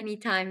many, many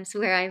times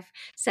where I've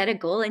set a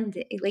goal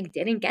and like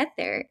didn't get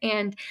there.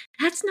 And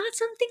that's not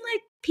something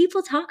like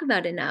people talk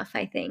about enough,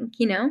 I think,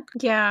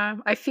 Yeah,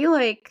 I feel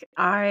like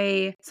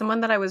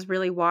someone that I was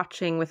really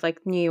watching with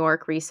like New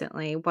York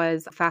recently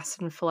was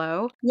Fast and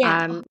Flow.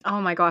 Yeah. Oh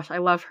my gosh, I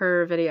love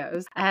her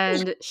videos.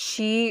 And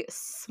she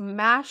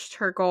smashed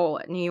her goal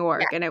at New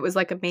York, Yeah. and it was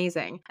like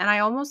amazing. And I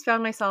almost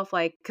found myself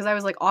like, because I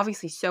was like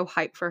obviously so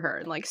hyped for her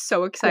and like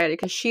so excited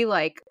because she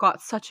like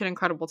got such an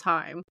incredible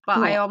time. But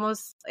Yeah.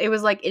 it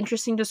was like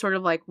interesting to sort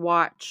of like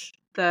watch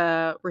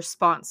the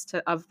response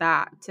of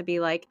that, to be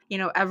like,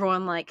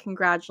 everyone like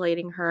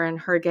congratulating her and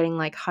her getting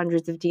like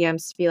hundreds of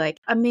DMs to be like,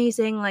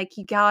 amazing, like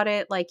you got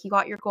it, like you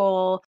got your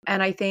goal.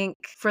 And I think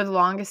for the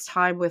longest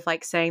time with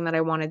like saying that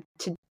I wanted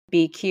to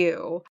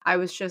BQ, I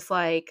was just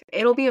like,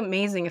 it'll be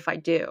amazing if I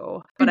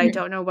do, but I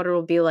don't know what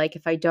it'll be like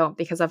if I don't,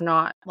 because I've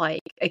not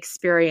like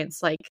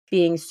experienced like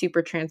being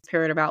super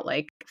transparent about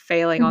like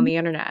failing on the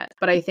internet.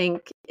 But I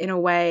think in a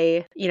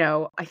way, you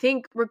know, I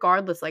think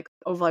regardless like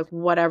of like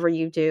whatever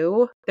you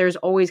do, there's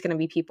always going to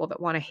be people that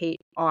want to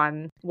hate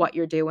on what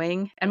you're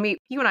doing. And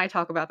you and I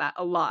talk about that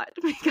a lot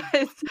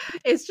because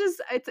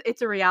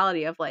it's a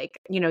reality of like,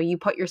 you know, you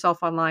put yourself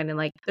online and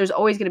like there's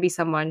always going to be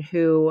someone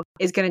who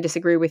is going to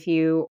disagree with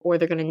you or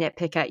they're going to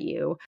nitpick at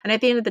you. And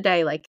at the end of the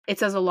day, like it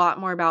says a lot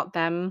more about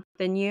them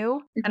than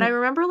you. Mm-hmm. And I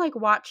remember like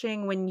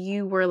watching when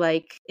you were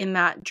like in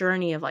that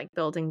journey of like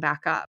building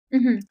back up.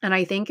 Mm-hmm. And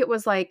I think it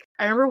was like,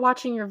 I remember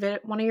watching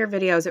one of your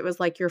videos. It was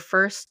like your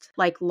first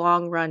like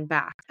long run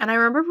back. And I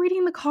remember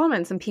reading the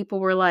comments and people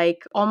were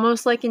like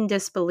almost like in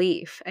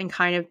disbelief and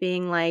kind of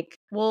being like,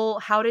 well,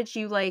 how did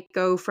you like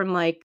go from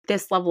like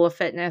this level of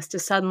fitness to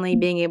suddenly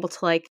being able to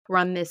like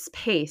run this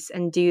pace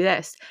and do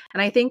this?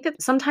 And I think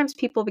that sometimes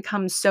people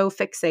become so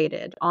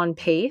fixated on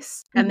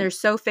pace and they're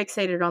so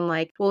fixated on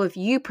like, well, if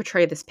you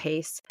portray this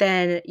pace,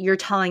 then you're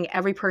telling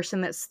every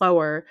person that's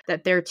slower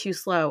that they're too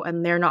slow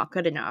and they're not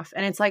good enough.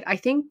 And it's like, I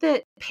think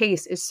that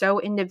pace is so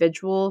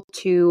individual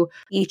to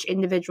each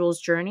individual's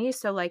journey.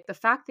 So like the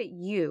fact that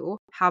you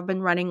have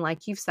been running,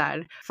 like you've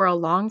said, for a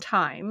long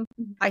time,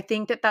 I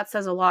think that that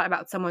says a lot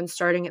about someone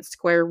starting at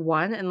square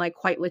one and like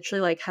quite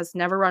literally like has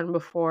never run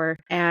before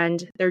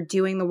and they're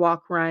doing the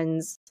walk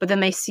runs, but then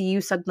they see you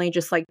suddenly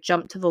just like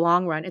jump to the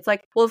long run. It's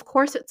like, well, of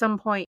course, at some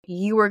point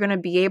you are going to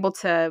be able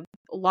to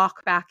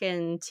lock back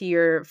into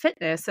your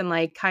fitness and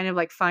like kind of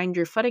like find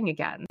your footing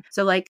again.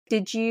 So like,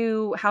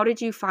 how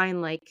did you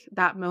find like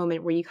that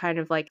moment where you kind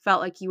of like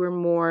felt like you were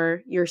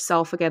more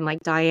yourself again, like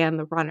Diane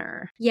the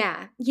runner?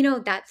 Yeah, you know,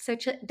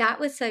 that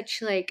was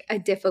such like a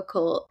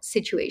difficult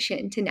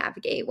situation to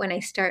navigate when I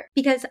start,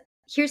 because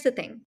here's the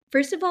thing.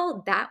 First of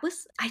all, that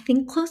was, I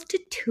think, close to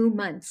 2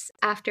 months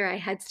after I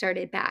had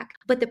started back.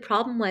 But the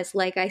problem was,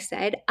 like I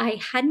said, I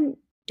hadn't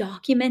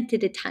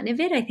documented a ton of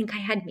it. I think I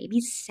had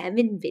maybe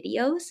 7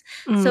 videos.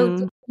 So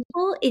to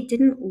people, it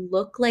didn't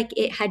look like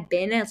it had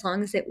been as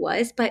long as it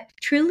was, but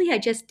truly I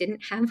just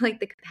didn't have like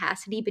the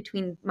capacity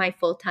between my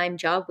full-time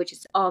job, which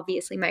is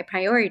obviously my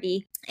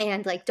priority,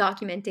 and like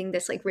documenting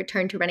this like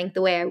return to running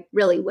the way I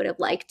really would have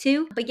liked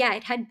to. But yeah,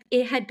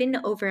 it had been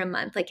over a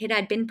month. Like it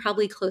had been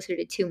probably closer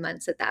to 2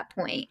 months at that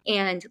point.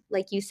 And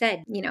like you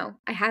said, you know,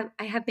 I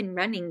have been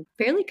running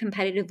fairly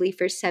competitively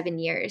for 7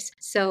 years.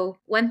 So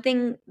one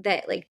thing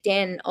that like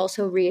Dan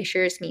also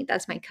reassures me,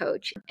 that's my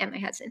coach and my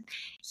husband,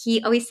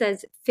 he always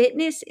says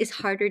fitness is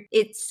harder.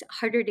 It's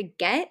harder to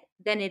get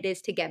than it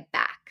is to get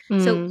back.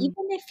 So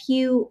even if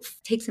you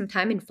take some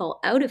time and fall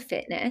out of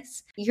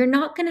fitness, you're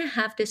not going to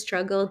have to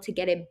struggle to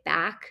get it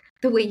back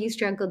the way you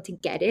struggled to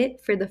get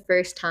it for the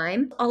first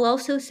time. I'll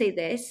also say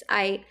this,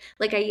 I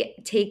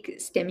take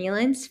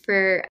stimulants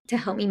to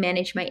help me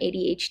manage my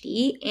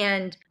ADHD,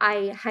 and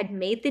I had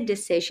made the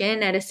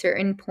decision at a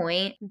certain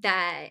point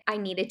that I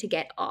needed to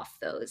get off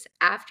those.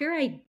 After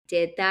I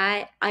did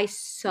that, I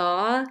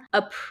saw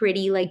a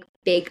pretty like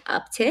big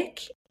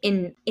uptick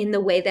in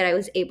the way that I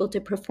was able to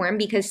perform,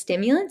 because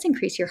stimulants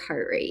increase your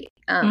heart rate.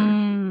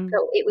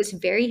 So it was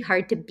very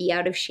hard to be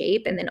out of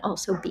shape and then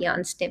also be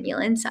on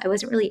stimulants. I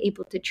wasn't really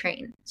able to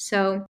train.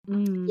 So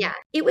yeah,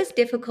 it was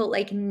difficult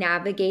like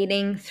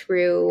navigating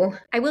through.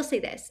 I will say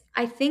this.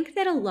 I think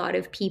that a lot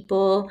of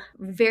people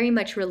very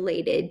much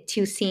related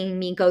to seeing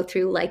me go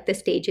through like the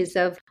stages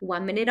of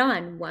 1 minute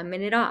on, 1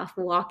 minute off,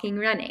 walking,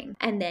 running.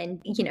 And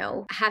then, you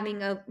know,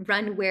 having a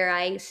run where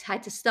I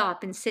had to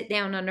stop and sit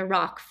down on a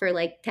rock for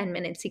like 10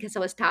 minutes because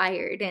I was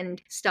tired,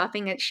 and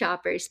stopping at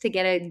Shoppers to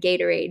get a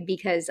Gatorade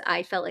because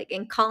I felt like,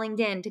 and calling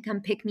Dan to come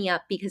pick me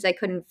up because I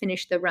couldn't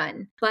finish the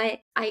run. But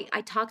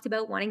I talked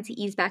about wanting to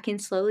ease back in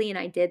slowly, and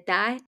I did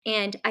that.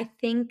 And I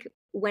think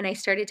when I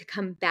started to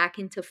come back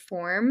into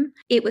form,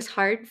 it was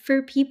hard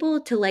for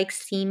people to like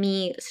see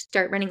me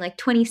start running like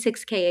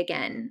 26K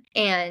again.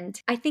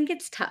 And I think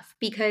it's tough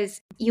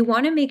because you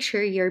want to make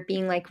sure you're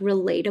being like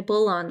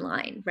relatable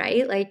online,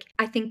 right? Like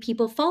I think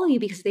people follow you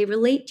because they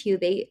relate to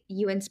you.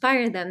 You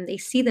inspire them. They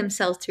see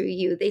themselves through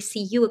you. They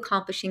see you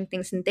accomplishing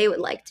things and they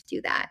would like to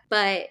do that.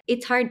 But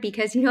it's hard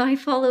because, you know, I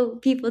follow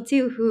people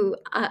too who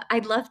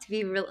I'd love to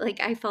be like,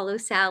 I follow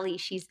Sally.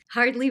 She's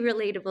hardly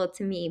relatable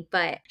to me,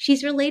 but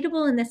she's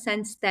relatable in the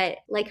sense that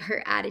like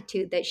her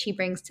attitude that she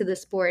brings to the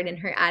sport and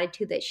her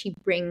attitude that she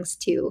brings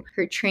to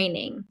her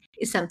training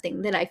is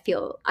something that I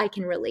feel I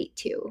can relate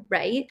to,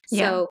 right?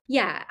 Yeah. So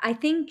yeah, I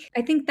think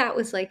that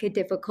was like a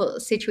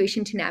difficult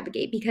situation to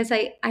navigate, because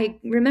I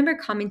remember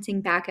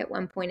commenting back at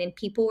one point and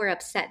people were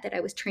upset that I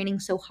was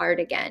training so hard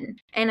again.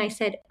 And I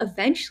said,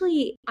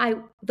 eventually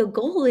the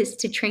goal is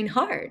to train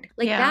hard.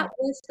 Like that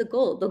was the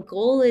goal. The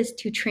goal is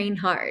to train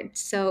hard.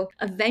 So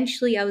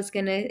eventually I was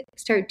going to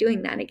start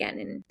doing that again.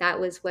 And that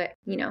was what,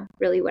 you know,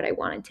 really what I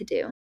wanted to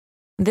do.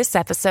 This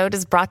episode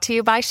is brought to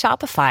you by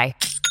Shopify.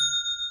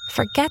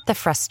 Forget the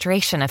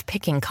frustration of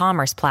picking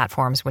commerce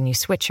platforms when you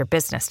switch your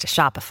business to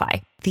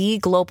Shopify, the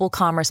global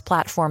commerce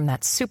platform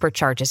that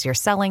supercharges your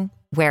selling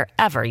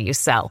wherever you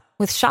sell.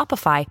 With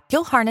Shopify,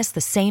 you'll harness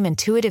the same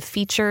intuitive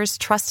features,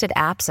 trusted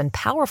apps, and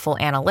powerful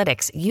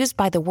analytics used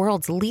by the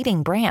world's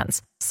leading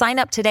brands. Sign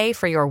up today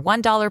for your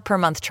 $1 per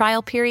month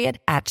trial period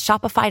at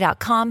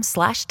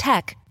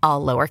shopify.com/tech,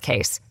 all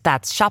lowercase.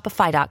 That's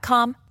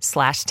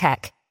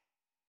shopify.com/tech.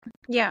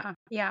 Yeah.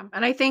 Yeah.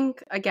 And I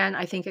think, again,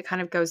 I think it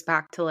kind of goes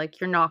back to like,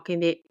 you're not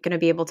going to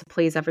be able to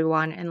please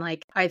everyone. And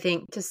like, I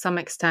think to some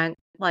extent,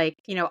 like,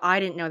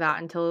 I didn't know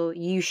that until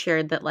you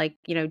shared that, like,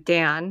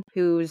 Dan,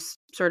 who's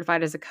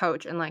certified as a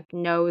coach and like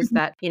knows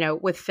that,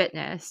 with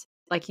fitness,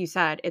 like you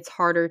said, it's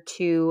harder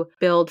to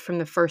build from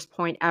the first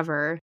point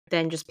ever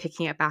than just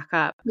picking it back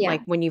up,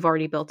 like when you've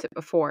already built it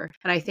before.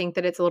 And I think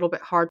that it's a little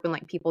bit hard when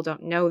like people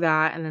don't know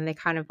that. And then they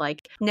kind of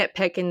like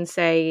nitpick and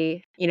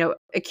say,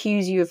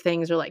 accuse you of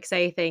things or like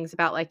say things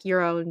about like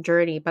your own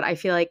journey. But I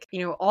feel like,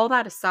 all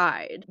that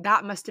aside,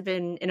 that must have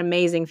been an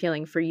amazing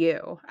feeling for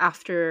you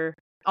after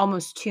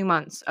almost 2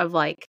 months of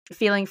like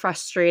feeling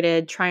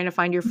frustrated, trying to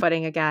find your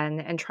footing again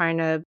and trying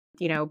to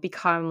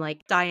become like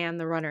Diane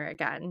the runner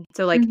again.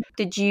 So like,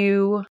 did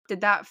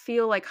that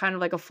feel like kind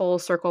of like a full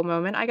circle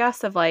moment, I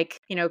guess, of like,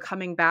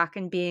 coming back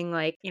and being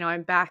like,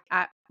 I'm back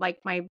at like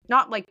my,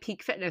 not like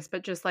peak fitness,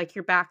 but just like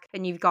you're back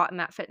and you've gotten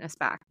that fitness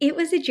back? It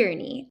was a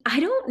journey. I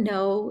don't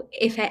know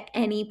if at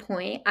any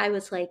point I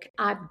was like,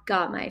 I've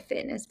got my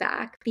fitness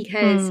back,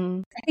 because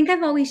I think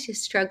I've always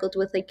just struggled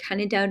with like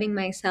kind of doubting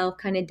myself,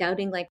 kind of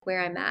doubting like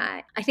where I'm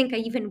at. I think I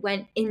even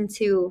went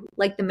into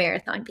like the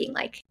marathon being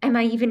like, am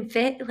I even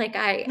fit? Like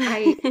I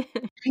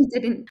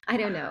I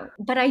don't know.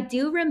 But I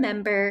do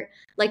remember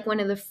like one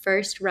of the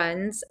first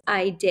runs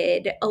I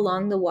did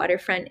along the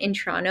waterfront in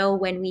Toronto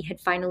when we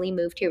had finally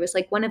moved here was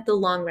like one of the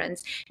long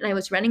runs. And I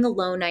was running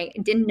alone. I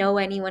didn't know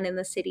anyone in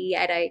the city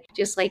yet. I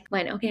just like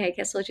went, okay, I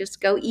guess I'll just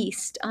go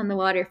east on the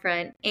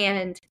waterfront.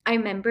 And I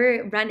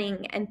remember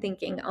running and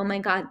thinking, oh my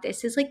God,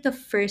 this is like the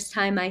first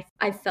time I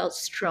felt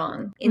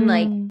strong in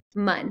like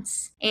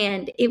months.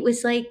 And it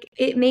was like,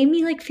 it made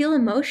me like feel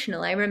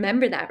emotional. I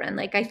remember that run.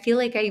 Like, I feel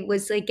like I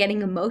was like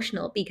getting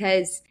emotional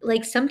because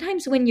like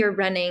sometimes when you're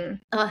running,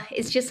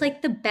 it's just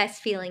like the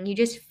best feeling. You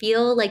just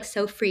feel like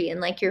so free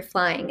and like you're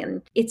flying.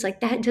 And it's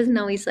like, that doesn't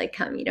always like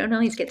come. You don't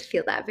always get to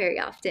feel that very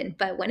often.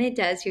 But when it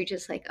does, you're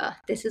just like, oh,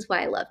 this is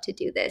why I love to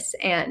do this.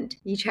 And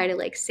you try to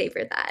like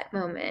savor that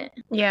moment.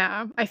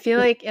 Yeah. I feel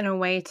like in a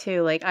way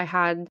too, like I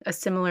had a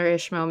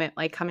similar-ish moment,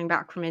 like coming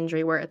back from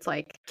injury where it's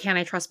like, can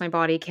I trust my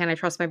body? Can I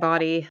trust my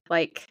body?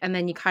 Like, and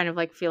then you kind of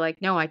like feel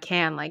like, no, I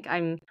can. Like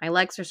my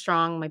legs are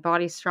strong, my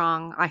body's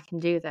strong, I can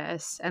do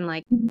this. And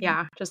like,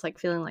 yeah, just like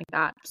feeling like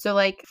that. So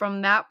like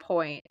from that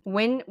point,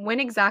 when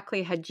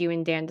exactly had you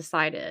and Dan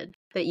decided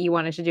that you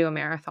wanted to do a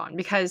marathon?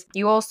 Because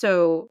you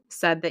also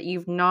said that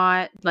you've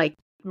not like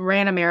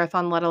ran a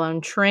marathon, let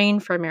alone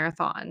trained for a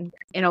marathon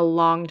in a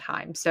long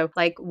time. So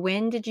like,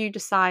 when did you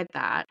decide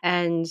that?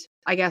 And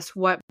I guess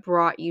what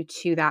brought you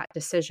to that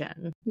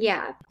decision?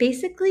 Yeah,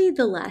 basically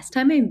the last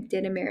time I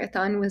did a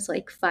marathon was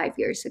like 5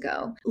 years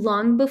ago,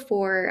 long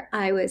before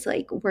I was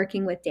like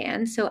working with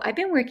Dan. So I've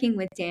been working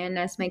with Dan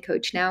as my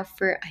coach now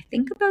for I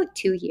think about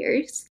 2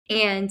 years.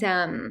 And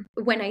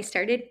when I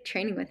started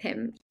training with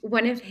him,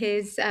 one of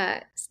his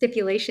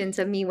stipulations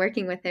of me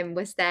working with him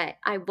was that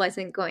I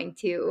wasn't going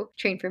to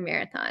train for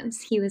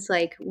marathons. He was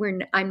like,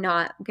 I'm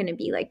not going to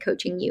be like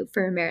coaching you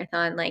for a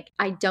marathon. Like,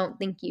 I don't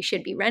think you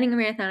should be running a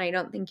marathon. I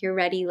don't think you're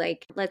ready.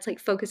 Like, let's like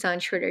focus on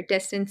shorter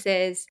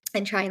distances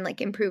and try and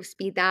like improve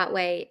speed that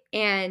way.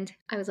 And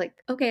I was like,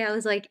 okay, I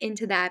was like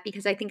into that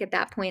because I think at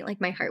that point, like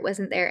my heart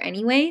wasn't there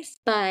anyways.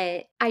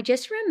 But I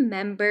just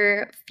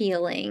remember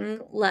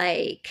feeling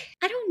like,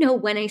 I don't know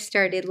when I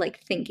started like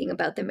thinking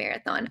about the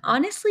marathon.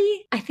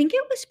 Honestly, I think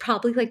it was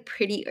probably like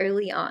pretty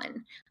early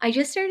on. I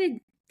just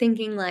started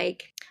thinking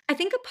like, I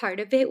think a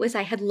part of it was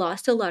I had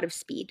lost a lot of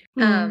speed.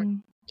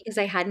 Because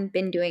I hadn't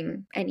been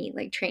doing any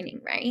like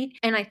training, right?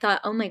 And I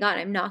thought, oh my God,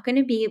 I'm not going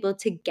to be able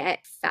to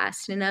get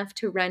fast enough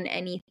to run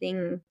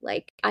anything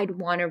like I'd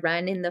want to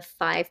run in the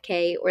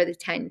 5K or the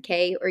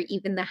 10K or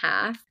even the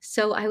half.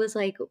 So I was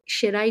like,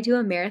 should I do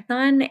a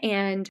marathon?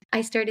 And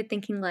I started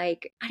thinking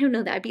like, I don't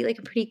know, that'd be like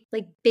a pretty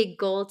like big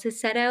goal to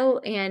set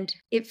out. And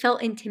it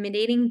felt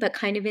intimidating, but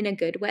kind of in a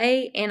good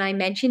way. And I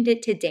mentioned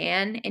it to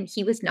Dan and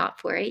he was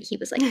not for it. He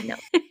was like, no.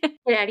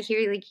 Get out of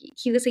here. Like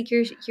he was like,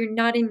 you're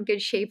not in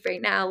good shape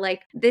right now.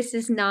 Like this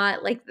is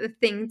not like the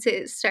thing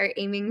to start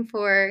aiming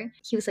for.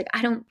 He was like,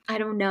 I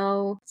don't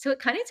know. So it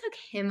kind of took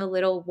him a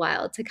little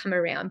while to come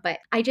around, but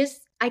I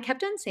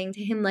kept on saying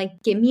to him,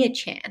 like, give me a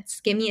chance.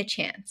 Give me a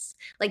chance.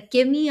 Like,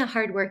 give me a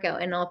hard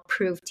workout and I'll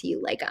prove to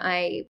you, like,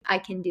 I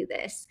can do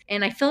this.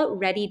 And I felt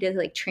ready to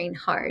like train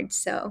hard.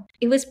 So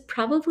it was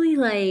probably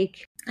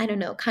like, I don't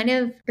know, kind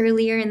of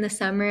earlier in the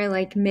summer,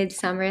 like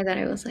midsummer, that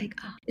I was like,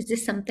 oh, is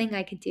this something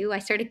I could do? I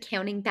started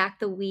counting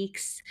back the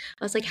weeks.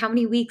 I was like, how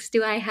many weeks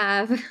do I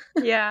have?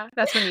 Yeah,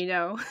 that's when you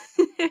know.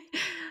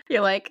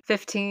 You're like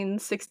 15,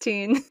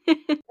 16.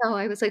 Oh,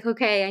 I was like,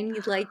 okay,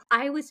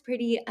 I was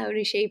pretty out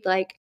of shape.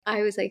 Like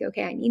I was like,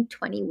 okay, I need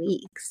 20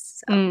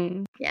 weeks.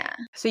 So yeah.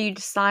 So you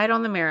decide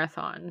on the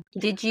marathon.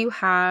 Did you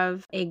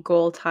have a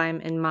goal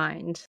time in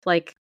mind?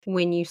 Like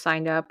when you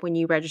signed up, when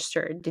you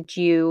registered, did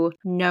you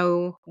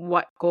know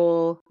what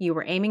goal you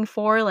were aiming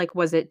for? Like,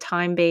 was it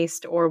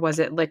time-based or was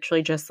it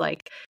literally just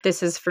like,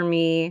 this is for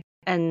me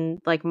and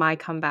like my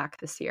comeback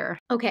this year?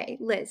 Okay,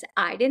 Liz,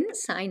 I didn't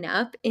sign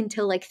up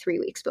until like 3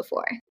 weeks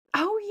before.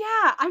 Oh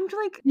yeah, I'm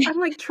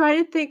like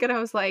trying to think, and I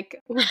was like,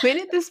 when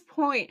at this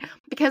point,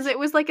 because it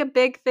was like a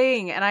big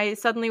thing, and I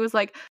suddenly was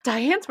like,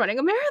 Diane's running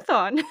a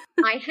marathon.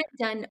 I had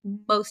done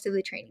most of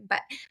the training,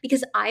 but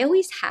because I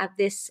always have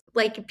this,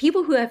 like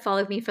people who have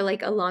followed me for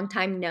like a long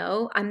time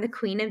know I'm the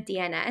queen of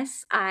DNS.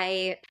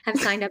 I have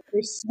signed up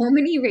for so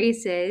many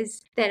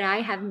races that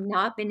I have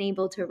not been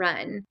able to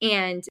run.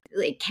 And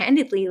like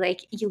candidly,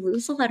 like you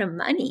lose a lot of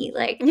money.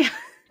 Like Yeah.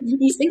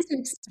 these things are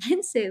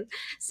expensive.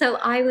 So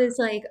I was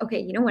like, okay,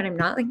 you know what? I'm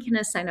not like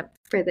gonna sign up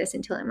for this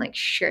until I'm like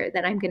sure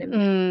that I'm gonna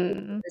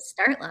make the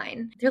start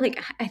line. They're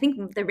like, I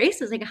think the race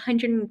was like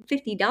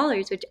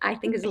 $150, which I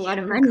think is a lot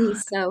of money.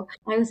 So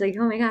I was like,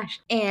 oh my gosh.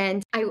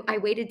 And I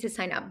waited to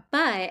sign up,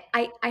 but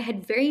I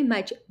had very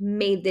much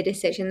made the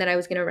decision that I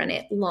was gonna run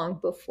it long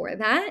before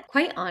that.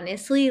 Quite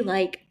honestly,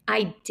 like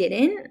I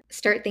didn't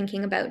start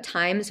thinking about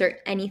times or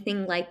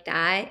anything like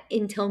that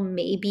until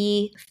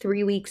maybe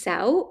 3 weeks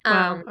out.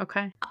 Wow.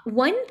 Okay.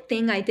 One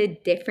thing I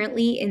did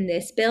differently in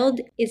this build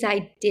is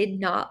I did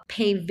not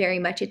pay very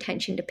much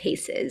attention to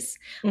paces.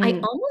 I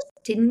almost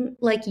didn't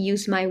like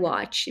use my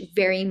watch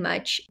very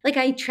much. Like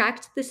I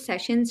tracked the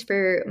sessions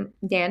for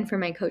Dan, for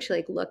my coach, to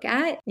like look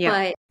at,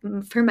 but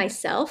for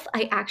myself,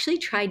 I actually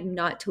tried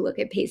not to look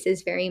at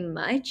paces very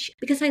much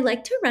because I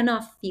like to run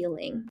off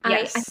feeling.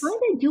 Yes. I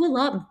find I do a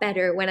lot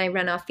better when I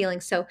run off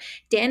feeling. So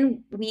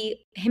Dan,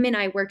 him and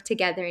I work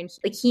together, and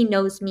like he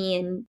knows me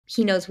and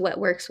he knows what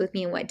works with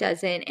me and what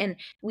doesn't. And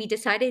we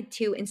decided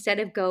to, instead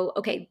of go,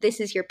 okay, this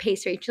is your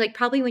pace range. Like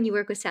probably when you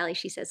work with Sally,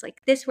 she says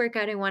like this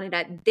workout I wanted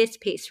at this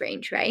pace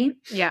range, right?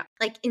 Yeah.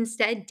 Like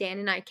instead, Dan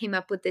and I came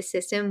up with this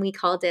system. We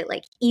called it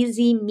like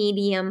easy,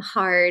 medium,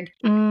 hard,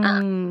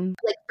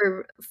 like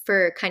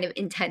for kind of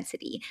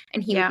intensity.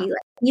 And he would be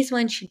like, these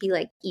ones should be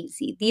like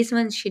easy. These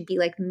ones should be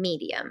like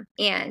medium.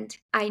 And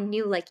I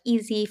knew like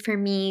easy for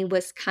me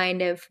was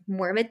kind of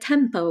more of a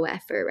tempo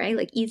effort, right?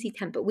 Like easy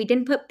tempo. We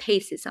didn't put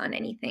paces on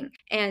anything.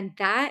 And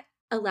that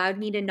allowed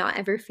me to not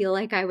ever feel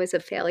like I was a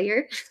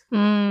failure.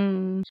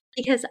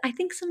 Because I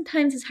think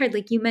sometimes it's hard,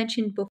 like you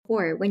mentioned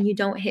before, when you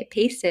don't hit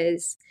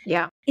paces,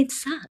 it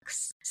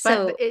sucks.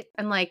 So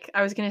and like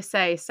I was gonna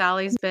say,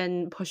 Sally's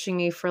been pushing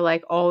me for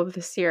like all of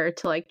this year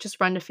to like just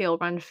run to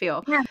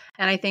feel. Yeah.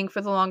 And I think for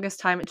the longest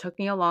time, it took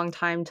me a long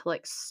time to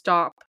like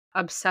stop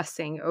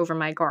obsessing over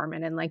my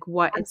Garmin and like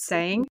what it's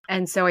saying.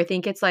 And so I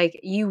think it's like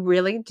you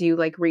really do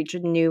like reach a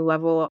new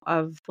level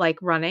of like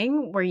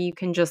running where you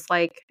can just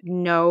like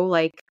know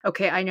like,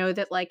 okay, I know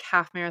that like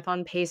half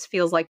marathon pace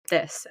feels like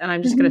this and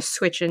I'm just going to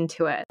switch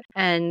into it.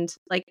 And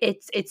like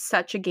it's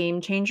such a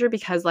game changer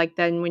because like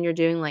then when you're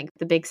doing like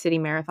the big city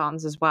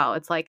marathons as well,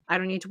 it's like I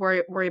don't need to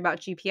worry about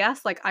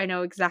GPS. Like I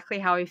know exactly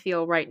how I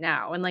feel right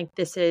now. And like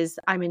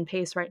I'm in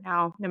pace right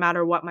now no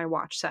matter what my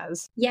watch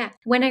says. Yeah.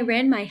 When I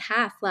ran my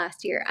half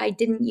last year, I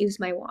didn't use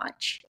my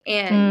watch.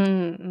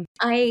 And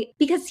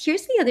because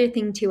here's the other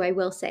thing too, I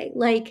will say,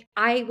 like,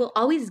 I will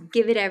always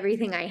give it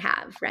everything I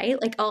have, right?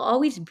 Like, I'll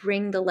always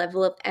bring the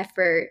level of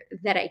effort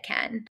that I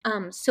can.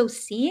 So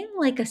seeing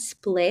like a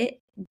split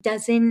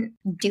doesn't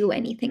do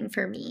anything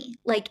for me.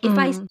 Like, if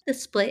I see the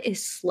split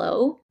is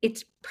slow,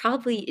 it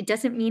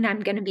doesn't mean I'm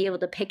going to be able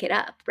to pick it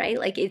up, right?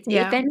 Like, if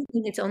anything,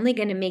 it's only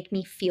going to make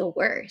me feel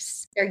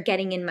worse. They're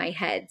getting in my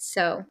head.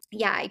 So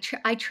yeah,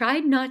 I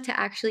tried not to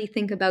actually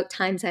think about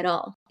times at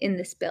all in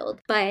this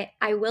build, but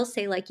I will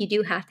say like you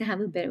do have to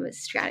have a bit of a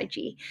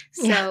strategy.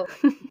 So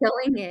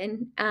going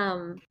in,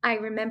 I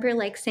remember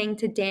like saying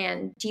to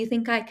Dan, do you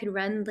think I could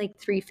run like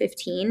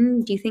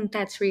 3:15? Do you think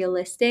that's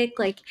realistic?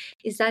 Like,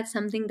 is that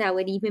something that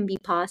would even be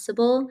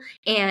possible?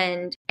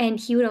 And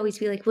he would always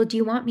be like, well, do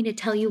you want me to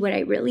tell you what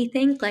I really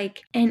think?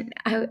 Like, and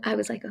I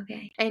was like,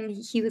 okay. And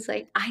he was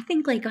like, I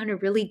think like on a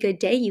really good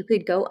day, you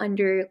could go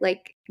under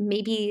like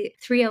maybe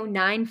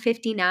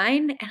 3:09:59.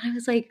 And I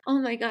was like, oh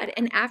my God.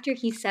 And after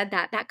he said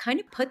that kind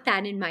of put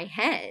that in my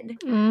head.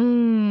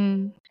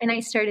 And I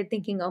started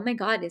thinking, oh my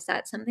God, is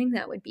that something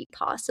that would be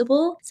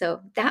possible?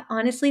 So that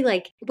honestly,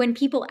 like when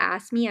people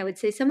ask me, I would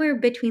say somewhere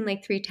between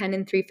like 3:10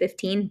 and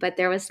 3:15. But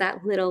there was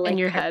that little like in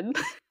your head.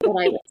 I was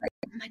like,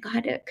 oh my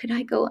God, could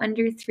I go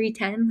under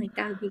 3:10? Like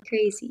that would be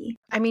crazy.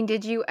 I mean,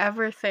 did you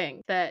ever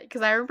think that,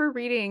 because I remember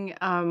reading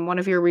one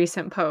of your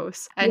recent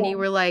posts and you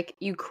were like,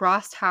 you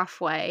crossed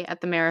halfway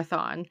at the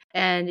marathon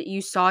and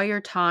you saw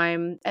your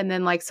time and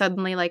then like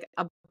suddenly like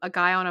a a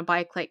guy on a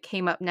bike like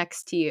came up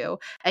next to you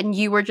and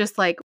you were just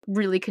like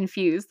really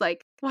confused,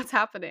 like what's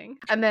happening?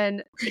 And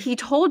then he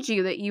told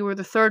you that you were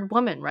the third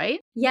woman, right?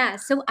 Yeah,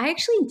 so I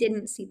actually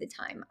didn't see the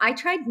time. I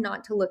tried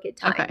not to look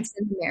at Okay. times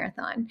in the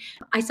marathon.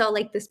 I saw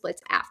like the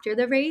splits after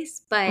the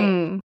race, but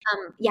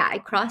yeah, I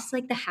crossed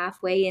like the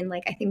halfway in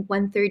like I think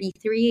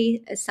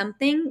 133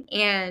 something,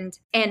 and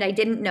I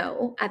didn't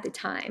know at the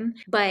time.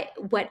 But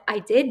what I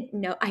did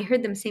know, I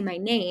heard them say my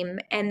name,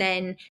 and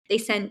then they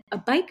sent a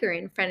biker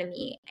in front of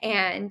me,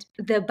 and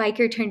the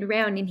biker turned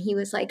around and he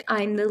was like,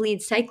 "I'm the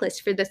lead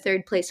cyclist for the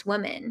third place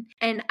woman."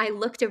 And I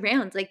looked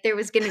around like there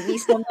was going to be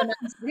someone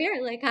else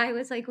there. Like I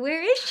was like,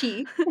 "Where is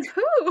she?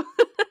 Who?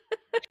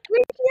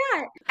 Where's she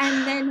at?"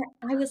 And then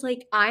I was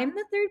like, "I'm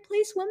the third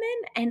place woman."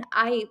 And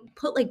I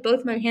put like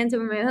both my hands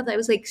over my mouth. I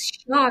was like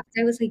shocked.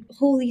 I was like,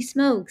 "Holy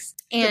smokes."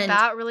 Did And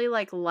that really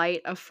like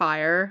light a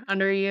fire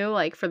under you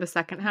like for the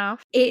second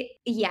half?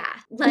 yeah,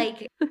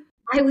 like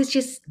I was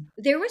just,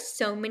 there were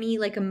so many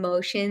like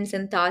emotions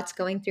and thoughts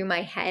going through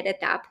my head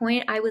at that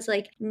point. I was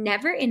like,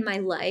 never in my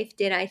life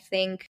did I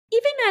think,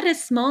 even at a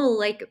small,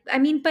 like, I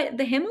mean, but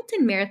the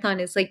Hamilton Marathon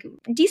is like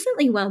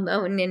decently well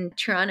known in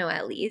Toronto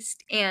at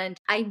least.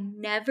 And I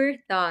never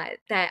thought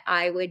that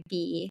I would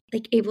be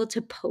like able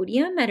to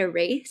podium at a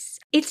race.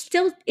 It's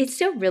still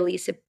really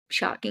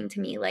shocking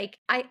to me. Like,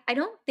 I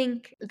don't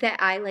think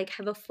that I like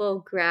have a full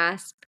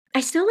grasp. I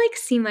still like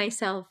see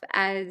myself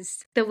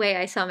as the way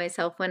I saw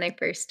myself when I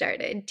first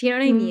started. Do you know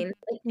what I mean?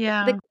 Like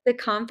Yeah. the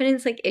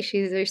confidence like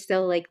issues are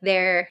still like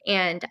there,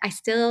 and I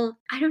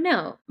don't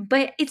know,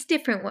 but it's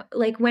different.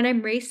 Like when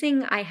I'm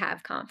racing, I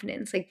have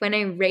confidence. Like when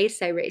I race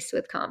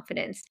with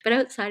confidence. But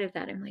outside of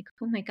that, I'm like,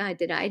 "Oh my God,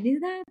 did I do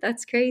that?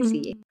 That's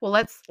crazy." Well,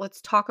 let's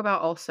talk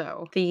about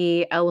also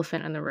the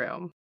elephant in the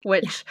room,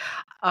 which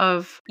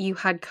of you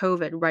had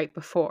COVID right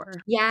before.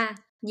 Yeah.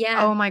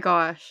 Yeah. Oh my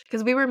gosh.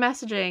 Because we were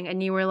messaging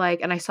and you were like,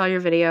 and I saw your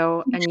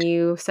video and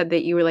you said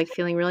that you were like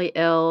feeling really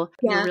ill,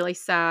 you were Yeah. really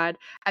sad.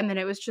 And then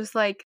it was just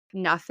like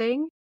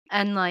nothing.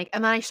 And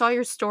then I saw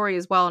your story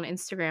as well on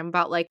Instagram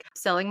about like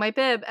selling my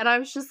bib. And I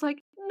was just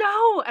like,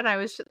 no. And I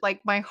was just,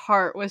 like, my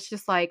heart was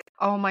just like,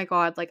 oh my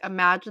God, like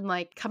imagine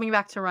like coming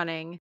back to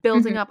running,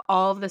 building up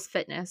all of this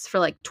fitness for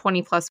like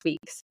 20 plus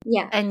weeks.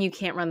 Yeah. And you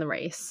can't run the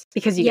race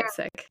because you Yeah. get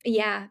sick.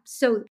 Yeah.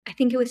 So I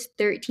think it was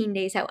 13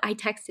 days out. I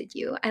texted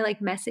you. I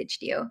like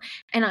messaged you,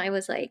 and I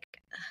was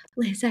like,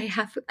 "Liz, I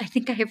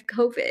think I have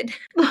COVID."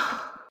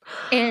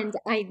 And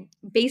I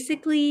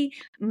basically,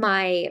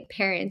 my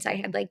parents, I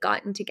had like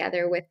gotten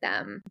together with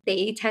them.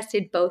 They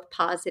tested both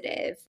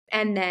positive.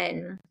 And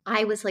then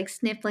I was like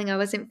sniffling. I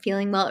wasn't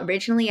feeling well.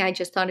 Originally, I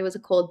just thought it was a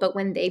cold. But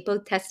when they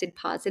both tested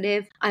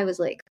positive, I was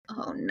like,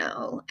 "Oh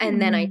no."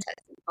 And then I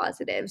tested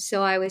positive.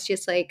 So I was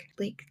just like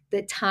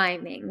the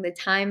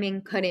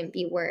timing couldn't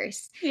be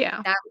worse.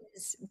 Yeah. That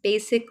was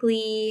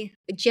basically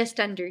just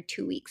under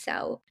 2 weeks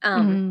out.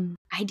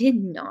 I did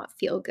not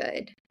feel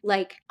good.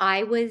 Like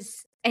I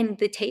was, and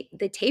the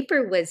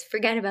taper was,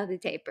 forget about the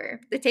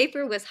taper. The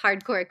taper was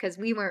hardcore because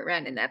we weren't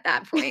running at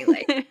that point.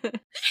 Like,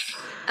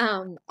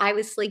 I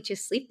was like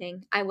just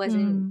sleeping. I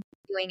wasn't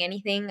doing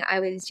anything. I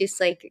was just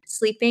like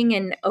sleeping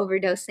and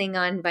overdosing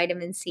on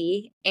vitamin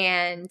C.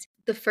 And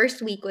the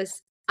first week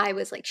was, I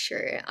was like,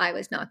 sure, I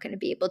was not going to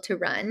be able to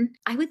run.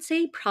 I would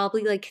say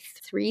probably like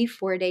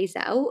 3-4 days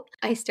out,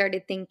 I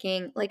started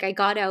thinking, like,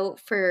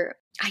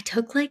 I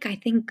took like, I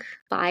think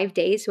 5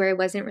 days where I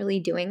wasn't really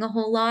doing a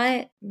whole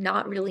lot,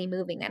 not really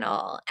moving at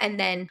all. And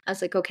then I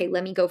was like, okay,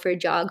 let me go for a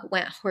jog.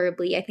 Went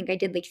horribly. I think I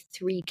did like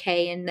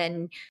 3K and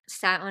then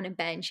sat on a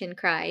bench and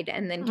cried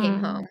and then came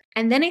home.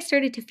 And then I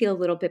started to feel a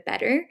little bit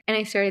better. And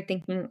I started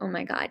thinking, oh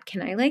my God,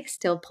 can I like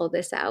still pull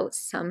this out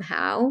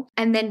somehow?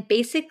 And then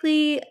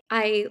basically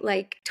I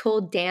like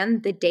told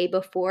Dan the day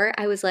before,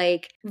 I was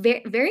like,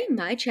 very, very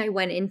much I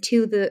went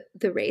into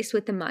the race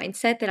with the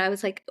mindset that I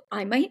was like,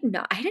 I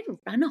didn't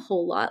run a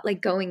whole lot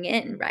like going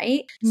in,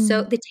 right?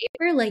 So the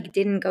taper like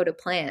didn't go to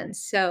plan.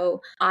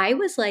 So I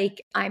was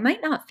like, I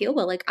might not feel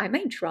well, like I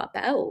might drop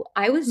out.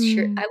 I wasn't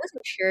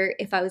sure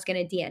if I was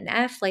gonna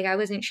DNF. Like I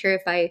wasn't sure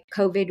if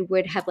COVID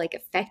would have like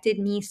affected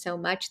me so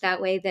much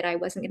that way that I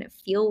wasn't gonna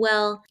feel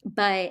well.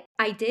 But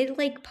I did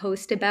like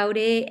post about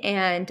it,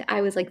 and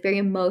I was like very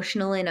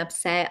emotional and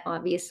upset,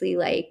 obviously,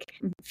 like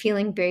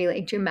feeling very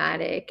like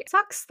dramatic.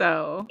 Sucks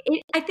though.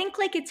 I think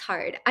like it's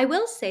hard. I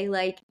will say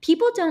like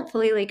people don't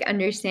fully like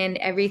understand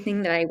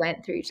everything that I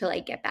went through to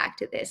like get back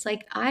to this.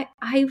 Like I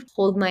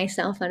pulled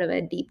myself out of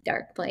a deep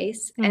dark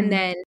place, and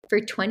then for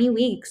 20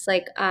 weeks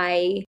like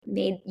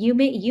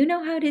you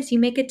know how it is, you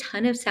make a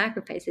ton of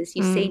sacrifices.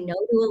 You say no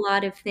to a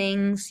lot of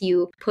things.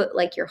 You put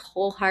like your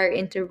whole heart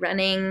into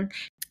running.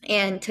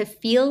 And to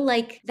feel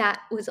like that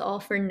was all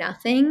for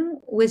nothing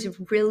was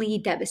really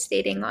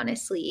devastating,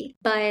 honestly.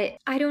 But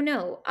I don't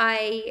know.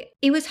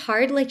 It was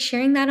hard like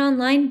sharing that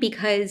online,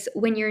 because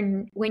when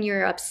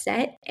you're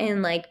upset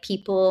and like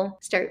people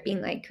start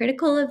being like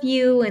critical of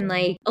you, and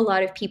like a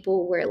lot of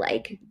people were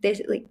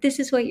this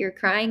is what you're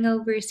crying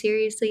over,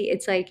 seriously.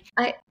 It's like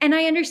I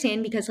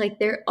understand, because like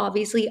there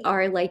obviously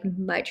are like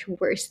much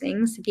worse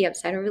things to be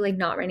upset over. Like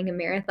not running a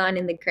marathon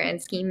in the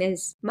grand scheme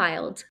is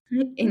mild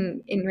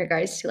in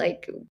regards to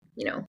like,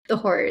 you know, the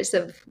horrors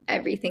of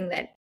everything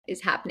that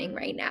is happening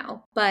right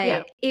now. Yeah.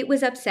 But it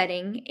was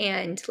upsetting,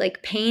 and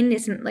like pain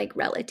isn't like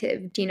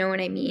relative. Do you know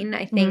what I mean?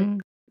 I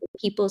think Mm.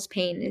 people's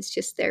pain is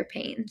just their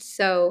pain.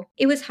 So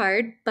it was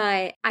hard,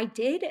 but I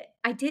did,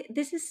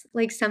 this is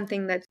like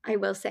something that I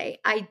will say,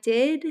 I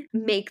did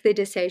make the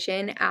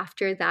decision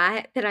after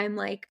that I'm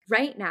like,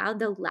 right now,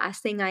 the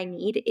last thing I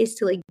need is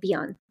to like be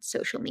on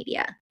social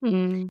media.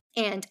 Mm.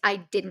 And I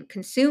didn't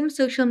consume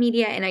social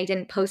media, and I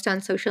didn't post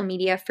on social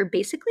media for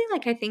basically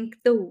like, I think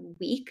the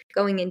week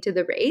going into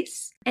the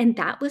race. And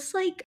that was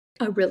like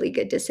a really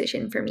good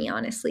decision for me,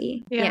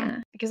 honestly. Yeah.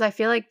 Because I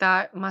feel like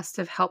that must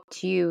have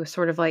helped you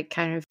sort of like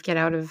kind of get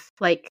out of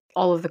like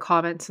all of the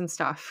comments and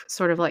stuff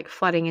sort of like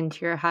flooding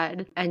into your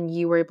head, and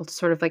you were able to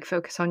sort of like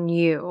focus on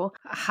you.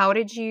 How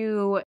did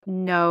you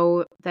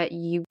know that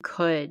you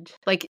could,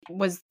 like,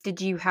 did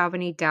you have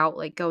any doubt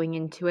like going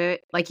into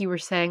it? Like you were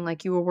saying,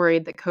 like you were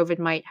worried that COVID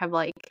might have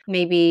like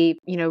maybe,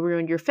 you know,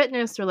 ruined your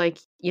fitness, or like,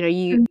 you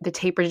know, the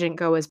taper didn't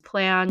go as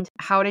planned.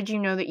 How did you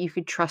know that you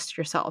could trust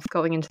yourself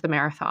going into the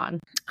marathon?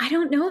 I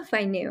don't know if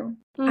I knew.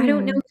 I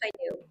don't know if I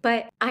knew,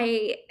 but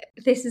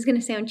this is going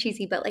to sound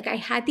cheesy, but like I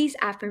had these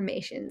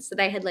affirmations that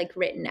I had like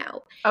written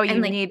out. Oh, and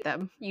you like, need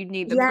them. You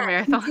need them for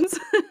yeah. marathons.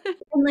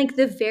 And like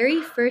the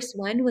very first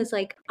one was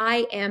like,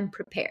 I am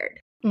prepared.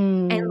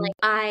 And like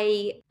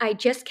I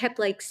just kept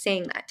like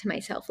saying that to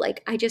myself.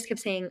 Like I just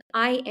kept saying,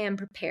 I am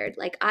prepared.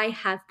 Like I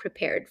have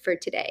prepared for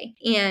today.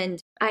 And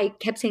I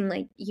kept saying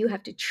like, you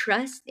have to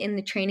trust in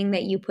the training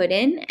that you put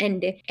in,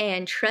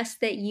 and trust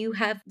that you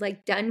have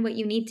like done what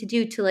you need to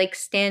do to like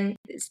stand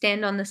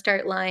on the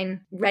start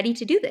line ready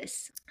to do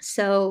this.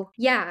 So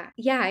yeah,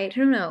 I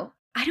don't know.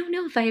 I don't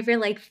know if I ever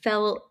like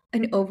felt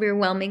an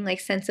overwhelming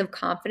like sense of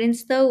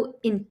confidence though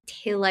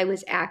until I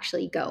was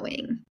actually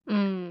going.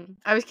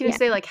 I was gonna Yeah.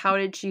 say, like, how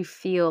did you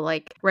feel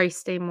like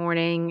race day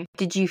morning?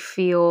 Did you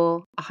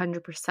feel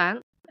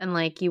 100%? And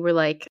like you were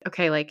like,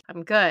 okay, like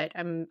I'm good.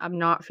 I'm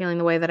not feeling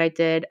the way that I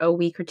did a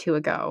week or two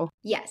ago.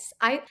 Yes.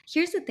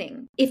 Here's the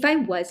thing. If I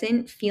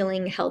wasn't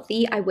feeling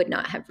healthy, I would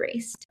not have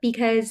raced,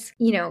 because,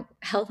 you know,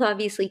 health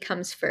obviously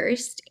comes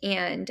first,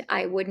 and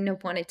I wouldn't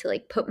have wanted to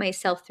like put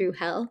myself through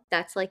hell.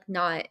 That's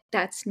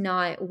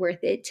not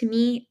worth it to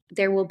me.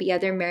 There will be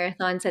other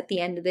marathons at the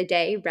end of the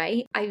day,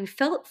 right? I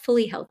felt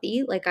fully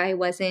healthy. Like I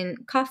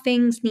wasn't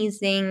coughing,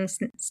 sneezing,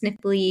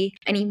 sniffly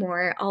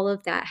anymore. All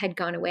of that had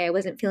gone away. I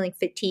wasn't feeling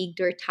fatigued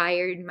or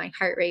tired. My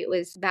heart rate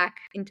was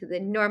back into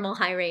the normal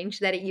high range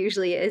that it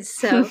usually is.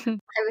 So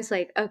I was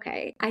like,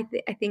 okay, I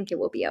think it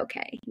will be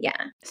okay.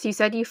 Yeah. So you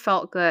said you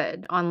felt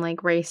good on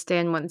like race day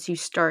and once you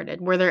started.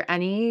 Were there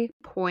any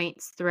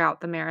points throughout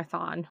the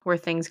marathon where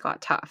things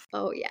got tough?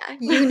 Oh yeah.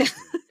 You know.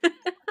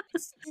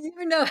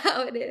 You know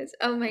how it is.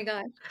 Oh my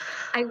gosh.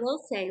 I will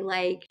say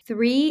like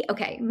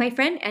my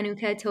friend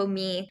Anuka told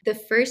me the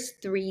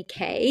first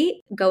 3K,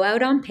 go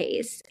out on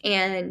pace,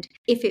 and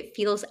if it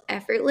feels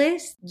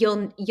effortless,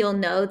 you'll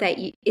know that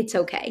it's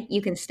okay.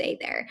 You can stay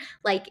there.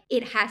 Like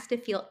it has to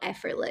feel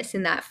effortless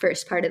in that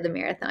first part of the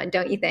marathon,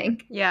 don't you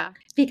think? Yeah.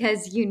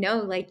 Because you know,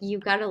 like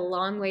you've got a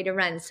long way to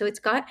run. So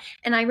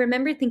and I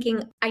remember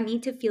thinking I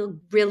need to feel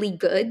really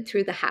good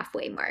through the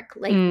halfway mark.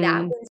 Like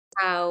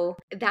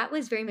that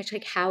was very much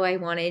like how I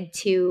wanted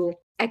to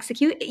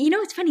execute. You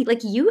know, it's funny,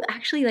 like you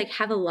actually like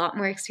have a lot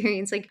more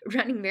experience like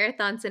running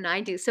marathons than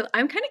I do. So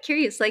I'm kind of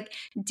curious, like,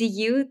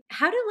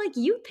 how do like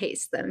you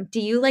pace them? Do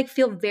you like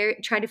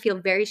try to feel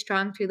very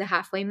strong through the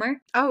halfway mark?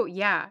 Oh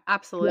yeah,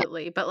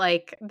 absolutely. But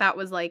like that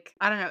was like,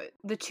 I don't know,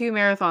 the two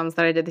marathons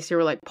that I did this year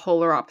were like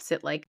polar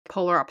opposite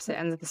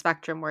ends of the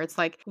spectrum, where it's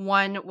like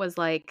one was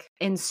like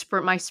in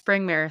my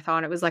spring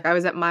marathon, it was like I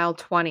was at mile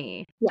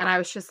 20 and I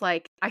was just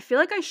like, I feel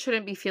like I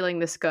shouldn't be feeling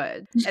this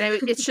good. And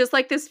it's just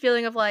like this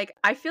feeling of like,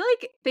 I feel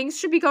like things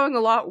should be going a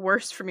lot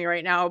worse for me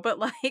right now, but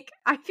like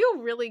I feel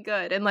really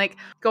good. And like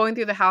going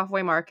through the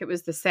halfway mark, it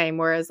was the same.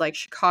 Whereas like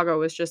Chicago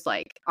was just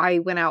like, I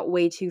went out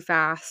way too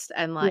fast,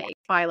 and like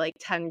by like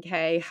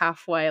 10K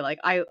halfway, like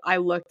I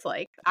looked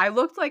like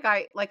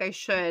I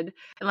should,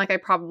 and like I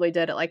probably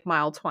did at like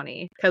mile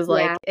 20, because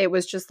like it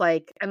was just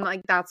like, and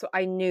like that's what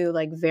I knew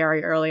like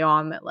very early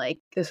on, that like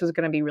this was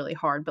going to be really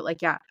hard. But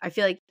like, yeah, I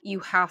feel like you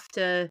have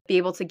to be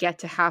able to get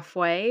to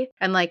halfway,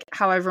 and like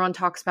how everyone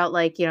talks about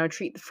like, you know,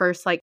 treat the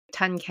first like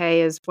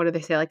 10K as, what do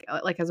they say, like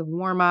as a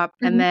warm up,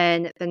 and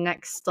then the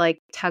next like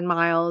 10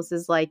 miles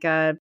is like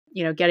a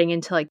getting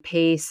into like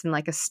pace and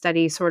like a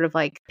steady sort of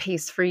like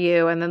pace for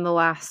you, and then the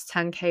last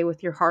 10K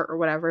with your heart or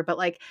whatever. But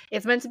like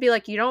it's meant to be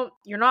like you're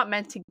not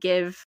meant to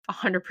give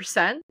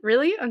 100%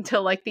 really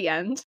until like the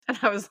end. And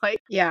I was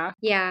like, yeah.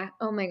 Yeah.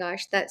 Oh my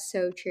gosh, that's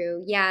so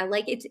true. Yeah,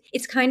 like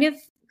it's kind of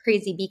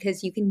crazy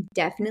because you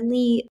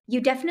definitely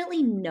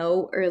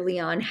know early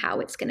on how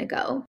it's going to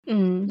go.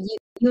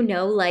 You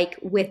know, like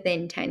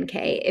within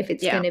 10K if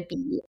it's going to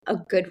be a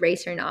good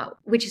race or not,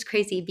 which is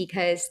crazy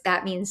because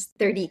that means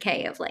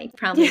 30K of like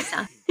probably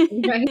stuff,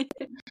 right?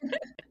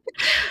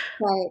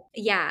 But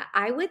yeah,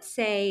 I would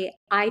say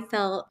I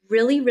felt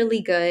really,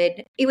 really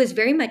good. It was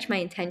very much my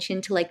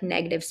intention to like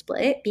negative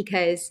split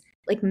because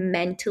like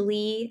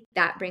mentally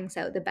that brings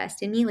out the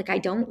best in me. Like I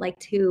don't like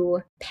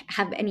to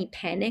have any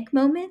panic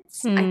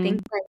moments. I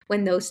think like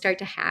when those start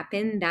to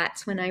happen,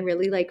 that's when I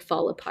really like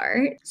fall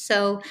apart.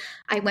 So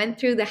I went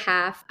through the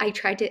half. I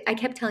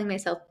kept telling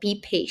myself,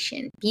 be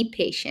patient, be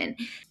patient.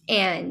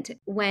 And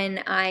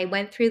when I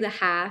went through the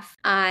half,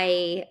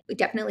 I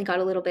definitely got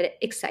a little bit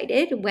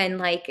excited when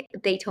like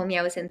they told me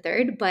I was in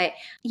third. But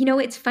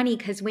it's funny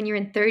because when you're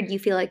in third, you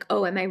feel like,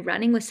 oh, am I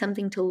running with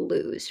something to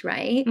lose,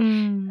 right?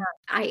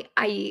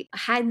 I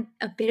had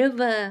a bit of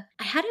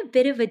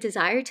a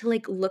desire to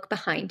like look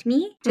behind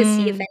me to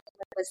see if anyone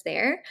was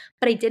there,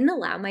 but I didn't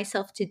allow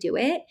myself to do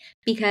it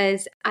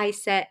because I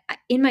said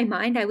in my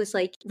mind, I was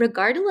like,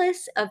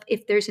 regardless of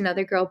if there's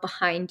another girl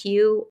behind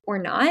you or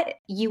not,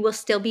 you will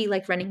still be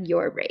like running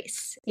your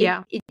race.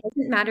 It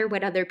doesn't matter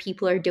what other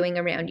people are doing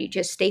around you.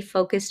 Just stay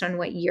focused on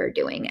what you're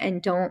doing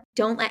and don't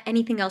let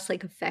anything else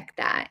like affect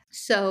that.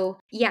 So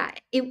yeah,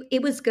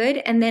 it was good.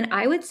 And then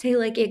I would say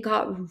like it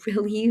got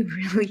really,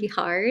 really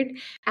hard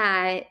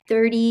at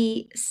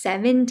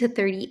 37 to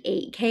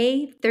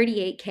 38K.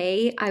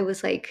 38K, I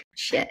was like,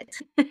 shit,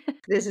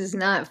 this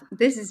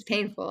is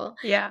painful.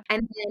 Yeah.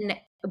 And then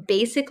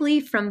basically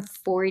from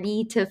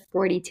 40 to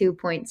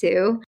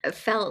 42.2, it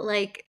felt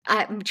like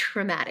I'm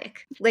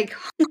traumatic. Like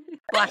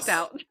blacked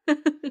out.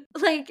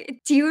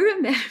 like, do you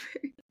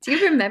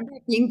remember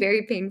it being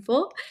very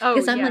painful? Oh,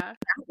 Because I'm yeah. like,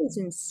 that was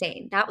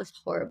insane. That was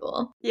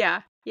horrible.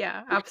 Yeah,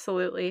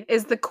 absolutely.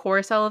 Is the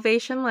course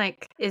elevation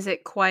like, is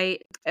it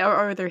quite, or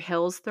are there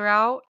hills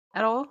throughout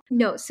at all?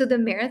 No, so the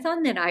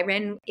marathon that I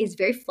ran is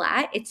very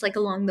flat. It's like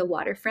along the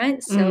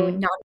waterfront, so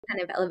not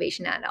kind of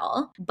elevation at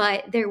all.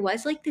 But there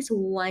was like this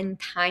one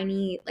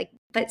tiny, like,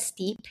 but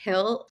steep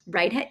hill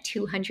right at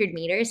 200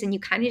 meters, and you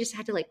kind of just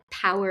had to like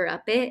power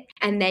up it.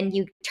 And then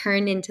you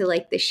turn into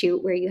like the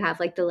chute where you have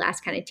like the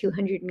last kind of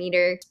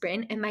 200-meter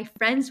sprint. And my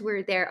friends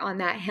were there on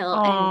that hill,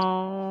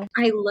 and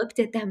I looked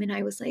at them and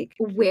I was like,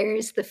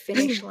 where's the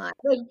finish line?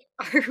 Like,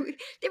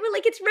 they were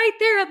like, it's right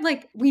there. I'm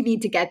like, we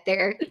need to get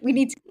there. We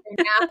need to get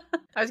there now.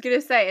 I was gonna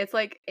say,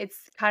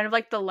 it's kind of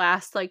like the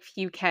last like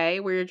few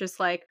K where you're just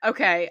like,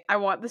 okay, I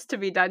want this to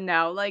be done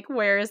now. Like,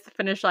 where is the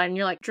finish line? And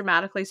you're like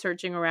dramatically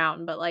searching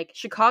around. But like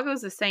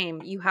Chicago's the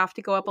same. You have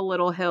to go up a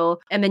little hill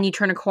and then you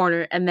turn a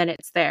corner and then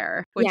it's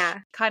there, which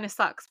kind of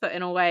sucks. But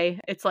in a way,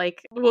 it's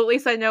like, well, at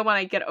least I know when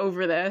I get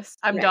over this,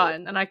 I'm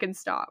done and I can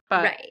stop.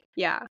 But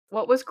yeah,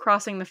 what was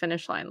crossing the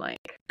finish line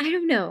like? I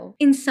don't know.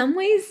 In some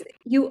ways,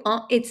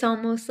 it's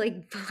almost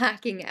like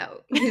blacking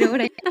out. You know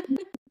what I mean?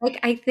 Like,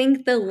 I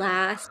think the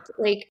last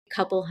like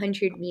couple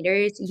 100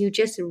 meters, you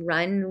just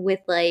run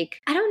with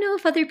like, I don't know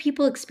if other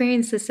people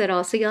experience this at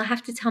all, so you'll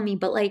have to tell me,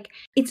 but like,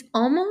 it's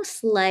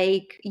almost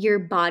like your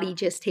body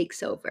just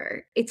takes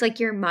over. It's like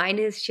your mind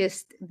is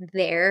just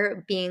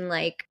there being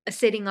like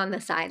sitting on the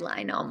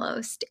sideline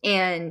almost.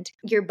 And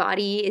your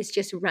body is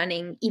just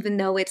running, even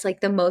though it's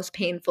like the most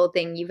painful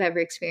thing you've ever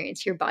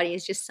experienced. Your body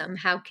is just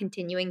somehow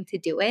continuing to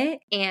do it.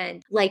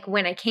 And like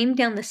when I came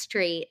down the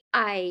straight,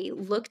 I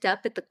looked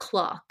up at the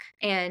clock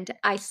and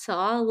I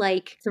saw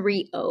like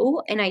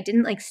 3:0 and I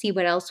didn't like see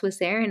what else was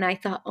there. And I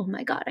thought, oh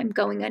my God, I'm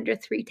going under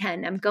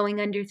 3:10. I'm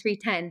going under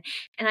 3:10.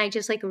 And I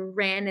just like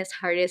ran as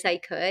hard as I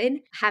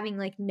could, having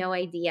like no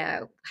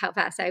idea how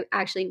fast I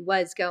actually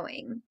was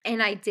going.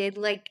 And I did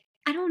like,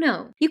 I don't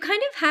know. You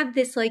kind of have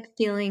this like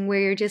feeling where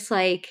you're just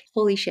like,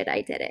 holy shit,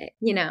 I did it,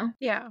 you know?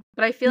 Yeah.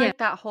 But I feel like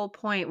that whole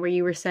point where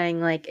you were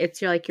saying like,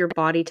 it's your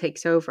body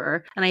takes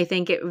over. And I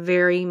think it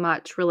very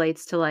much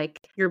relates to like,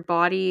 your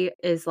body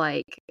is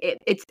like,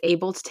 it's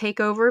able to take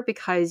over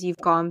because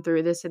you've gone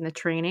through this in the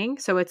training.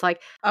 So it's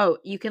like, oh,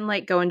 you can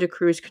like go into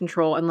cruise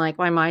control and like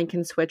my mind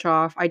can switch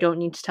off. I don't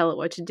need to tell it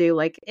what to do.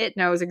 Like it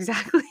knows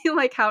exactly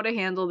like how to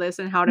handle this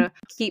and how to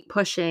keep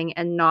pushing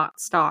and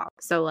not stop.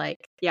 So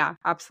like, yeah,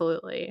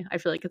 absolutely. I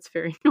feel like it's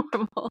very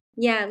normal.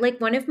 Yeah, like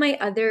one of my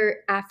other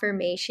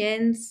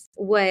affirmations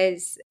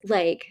was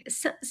like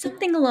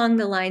something along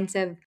the lines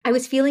of, I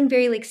was feeling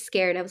very like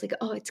scared. I was like,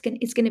 oh, it's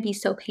gonna be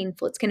so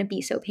painful. It's gonna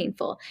be so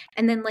painful.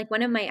 And then like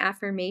one of my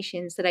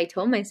affirmations that I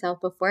told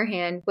myself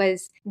beforehand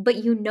was,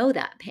 but you know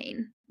that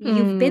pain.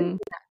 You've been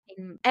through that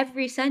pain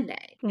every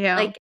Sunday. Yeah.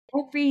 Like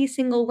every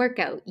single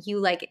workout, you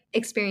like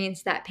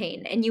experience that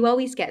pain and you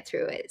always get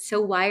through it.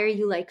 So why are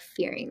you like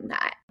fearing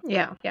that?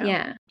 Yeah.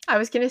 Yeah. I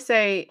was going to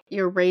say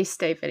your race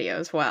day video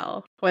as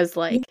well was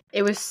like,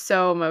 it was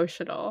so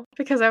emotional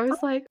because I was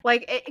like,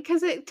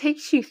 because it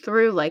takes you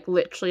through like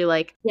literally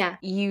like Yeah.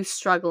 you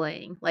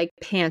struggling, like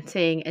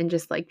panting and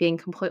just like being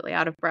completely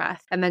out of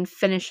breath and then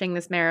finishing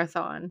this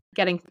marathon,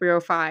 getting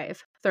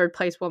 3:05, third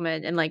place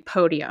woman and like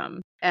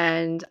podium.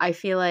 And I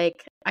feel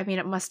like, I mean,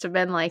 it must have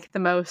been like the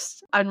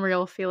most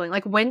unreal feeling.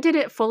 Like, when did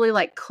it fully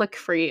like click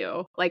for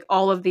you? Like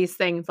all of these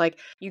things, like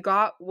you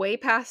got way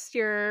past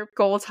your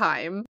goal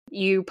time,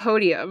 you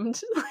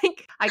podiumed.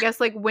 Like, I guess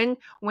like when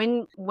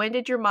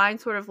did your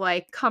mind sort of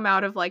like come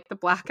out of like the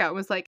blackout and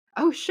was like,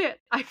 oh shit,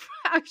 I've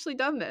actually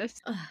done this?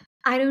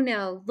 I don't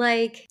know,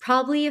 like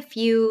probably a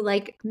few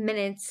like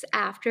minutes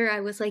after I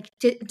was like,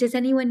 does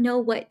anyone know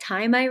what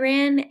time I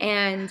ran?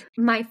 And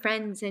my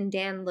friends and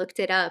Dan looked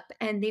it up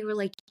and they were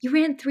like, you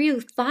ran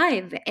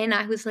 3:05. And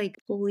I was like,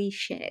 holy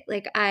shit.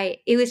 Like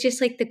it was just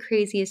like the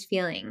craziest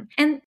feeling.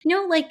 And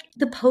like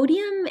the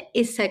podium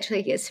is such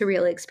like a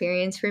surreal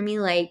experience for me.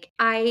 Like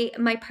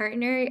my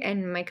partner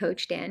and my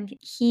coach, Dan,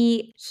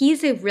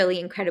 he's a really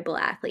incredible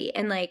athlete.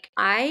 And like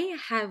I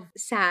have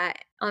sat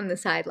on the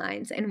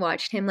sidelines and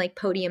watched him like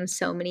podium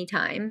so many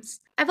times.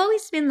 I've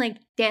always been like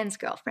Dan's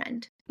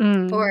girlfriend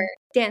or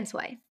Dan's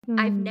wife.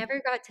 I've never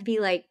got to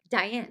be like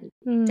Diane.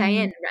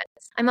 Diane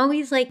runs. I'm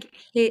always like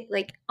hit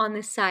like on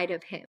the side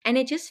of him. And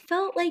it just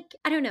felt like,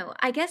 I don't know.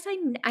 I guess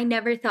I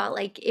never thought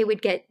like it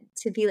would get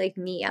to be like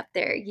me up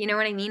there. You know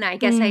what I mean? I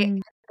guess I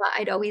thought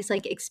I'd always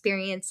like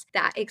experience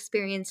that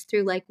experience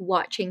through like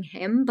watching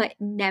him, but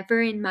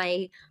never in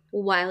my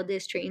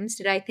wildest dreams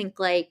did I think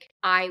like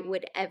I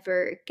would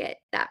ever get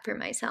that for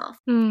myself.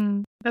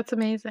 That's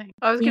amazing.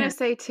 I was going to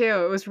say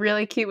too, it was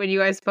really cute when you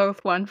guys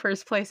both won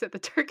first place at the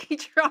turkey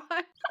trot.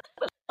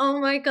 Oh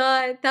my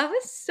God, that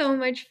was so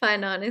much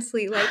fun,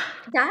 honestly. Like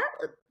that,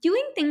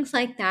 doing things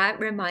like that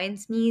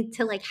reminds me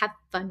to like have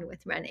fun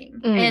with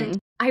running. And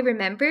I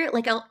remember,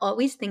 like, I'll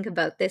always think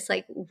about this,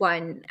 like,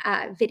 one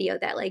video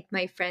that, like,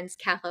 my friends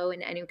Caho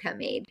and Anuka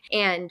made.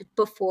 And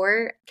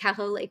before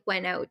Caho, like,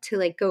 went out to,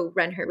 like, go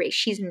run her race,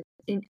 she's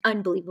an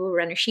unbelievable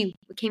runner. She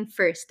came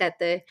first at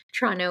the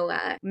Toronto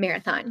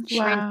Marathon. She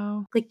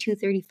ran, like,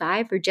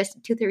 2:35 or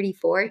just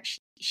 2:34.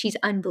 She's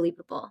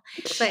unbelievable.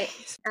 But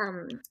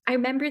I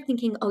remember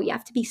thinking, oh, you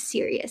have to be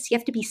serious. You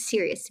have to be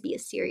serious to be a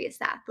serious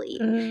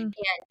athlete. And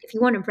if you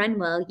want to run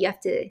well, you have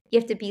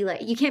to be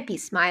like, you can't be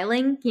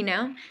smiling,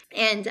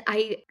 And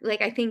I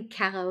think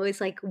Caro is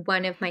like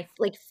one of my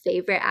like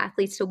favorite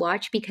athletes to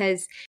watch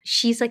because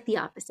she's like the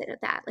opposite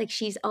of that. Like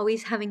she's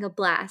always having a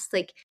blast.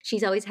 Like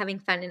she's always having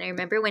fun. And I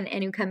remember when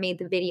Anuka made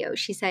the video,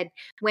 she said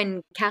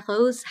when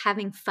Caro's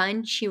having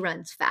fun, she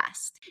runs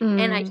fast.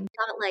 And I just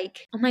thought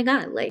like, oh my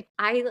God, like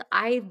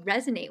I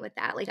resonate with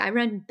that. Like I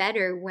run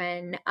better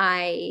when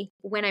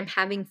I'm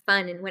having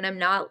fun and when I'm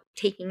not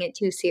taking it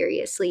too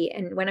seriously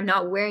and when I'm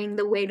not wearing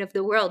the weight of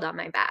the world on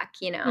my back,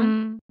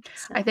 So.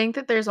 I think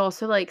that there's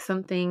also like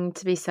something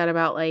to be said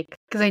about like,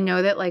 because I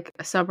know that like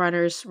some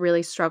runners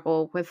really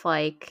struggle with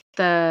like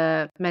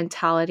the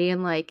mentality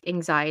and like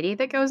anxiety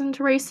that goes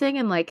into racing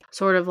and like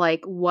sort of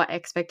like what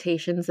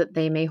expectations that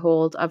they may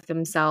hold of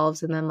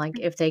themselves. And then like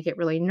if they get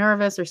really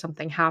nervous or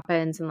something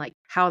happens and like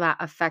how that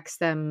affects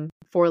them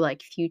for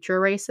like future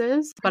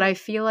races. But I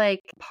feel like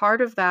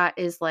part of that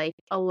is like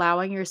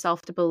allowing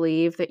yourself to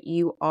believe that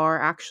you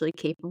are actually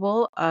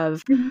capable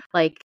of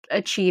like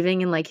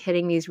achieving and like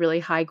hitting these really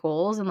high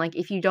goals. And like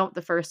if you don't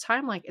the first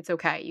time, like it's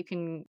okay. You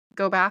can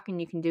go back and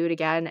you can do it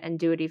again and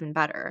do it even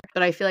better.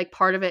 But I feel like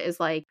part of it is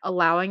like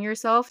allowing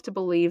yourself to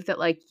believe that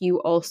like you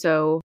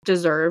also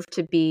deserve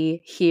to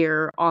be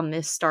here on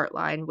this start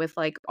line with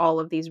like all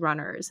of these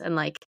runners. And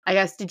like, I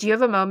guess, did you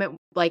have a moment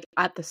like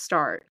at the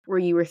start where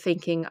you were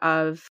thinking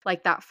of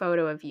like that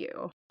photo of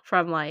you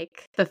from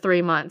like the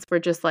 3 months where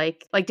just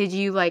like did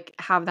you like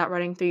have that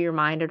running through your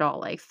mind at all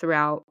like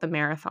throughout the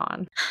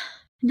marathon?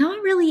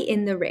 Not really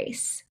in the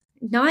race.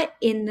 Not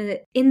in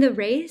the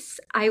race.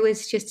 I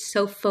was just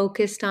so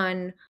focused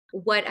on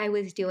what I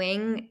was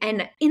doing.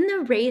 And in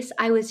the race,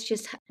 I was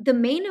just, the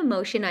main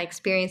emotion I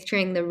experienced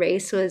during the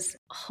race was,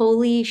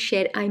 holy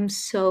shit, I'm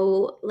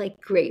so like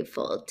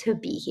grateful to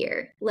be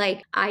here.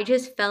 Like, I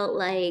just felt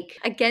like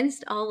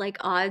against all like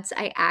odds,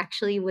 I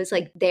actually was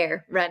like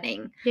there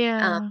running.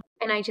 Yeah.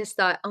 And I just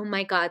thought, oh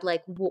my God,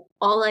 like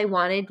all I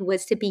wanted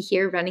was to be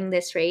here running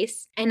this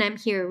race and I'm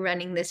here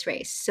running this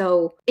race.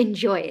 So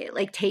enjoy it,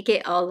 like take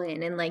it all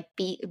in and like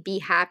be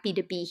happy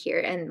to be here.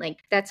 And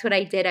like, that's what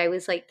I did. I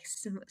was like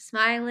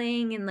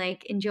smiling and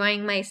like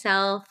enjoying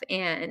myself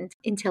and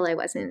until I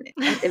wasn't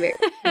at the very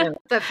end,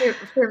 but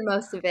for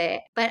most of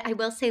it. But I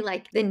will say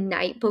like the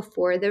night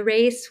before the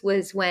race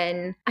was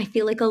when I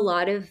feel like a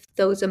lot of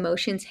those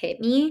emotions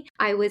hit me.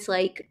 I was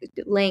like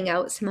laying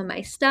out some of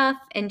my stuff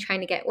and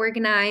trying to get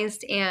organized.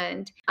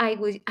 And I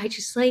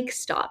just like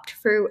stopped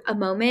for a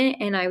moment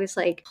and I was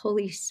like,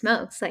 holy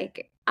smokes,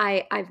 like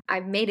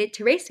I've made it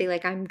to race day.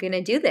 Like, I'm going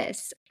to do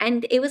this.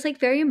 And it was like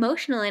very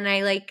emotional. And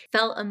I like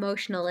felt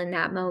emotional in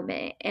that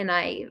moment. And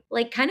I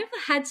like kind of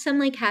had some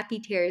like happy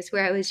tears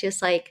where I was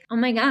just like, oh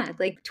my God,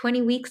 like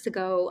 20 weeks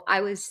ago,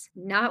 I was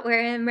not where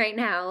I am right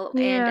now.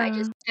 And I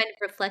just kind of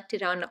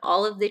reflected on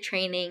all of the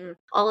training,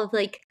 all of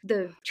like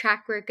the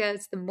track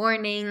workouts, the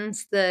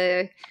mornings,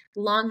 the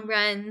long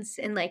runs,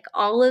 and like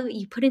all of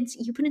you put in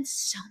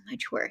so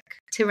much work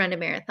to run a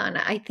marathon.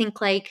 I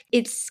think like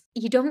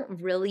you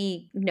don't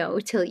really know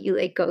till you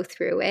like go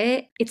through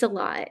it. It's a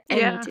lot.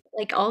 And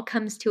like all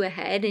comes to a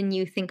head and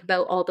you think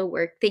about all the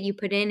work that you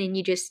put in and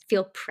you just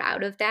feel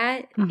proud of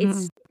that.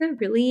 It's a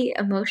really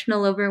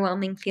emotional,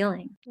 overwhelming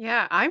feeling.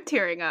 Yeah, I'm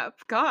tearing up.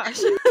 Gosh.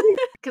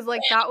 Because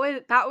like that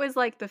was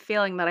like the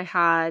feeling that I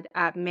had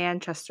at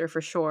Manchester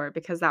for sure,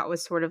 because that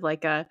was sort of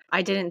like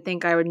I didn't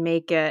think I would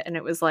make it, and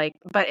it was like,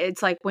 but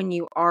it's like when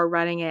you are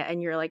running it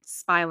and you're like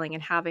smiling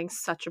and having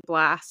such a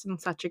blast and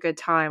such a good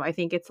time, I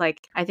think it's like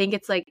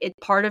it,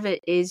 part of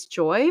it is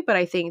joy, but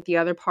I think the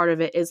other part of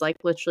it is like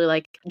literally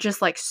like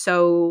just like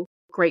so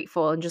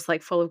grateful and just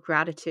like full of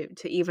gratitude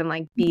to even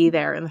like be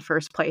there in the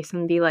first place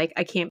and be like,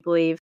 I can't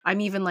believe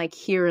I'm even like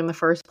here in the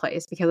first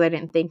place, because I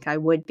didn't think I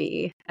would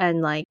be.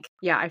 And like,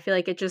 yeah, I feel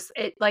like it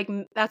like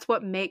that's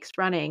what makes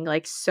running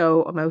like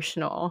so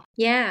emotional.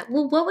 Yeah.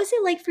 Well, what was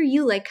it like for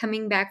you, like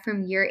coming back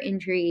from your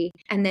injury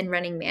and then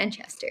running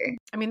Manchester?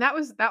 I mean, that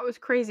was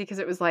crazy, because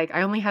it was like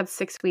I only had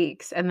 6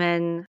 weeks, and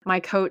then my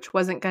coach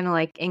wasn't going to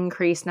like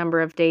increase number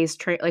of days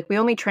like we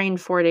only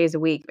trained 4 days a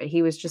week, but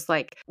he was just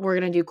like, we're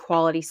going to do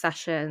quality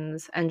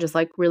sessions and just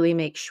like really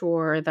make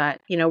sure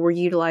that, you know, we're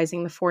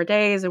utilizing the 4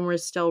 days and we're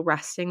still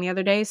resting the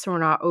other days, so we're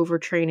not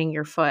overtraining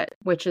your foot,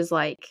 which is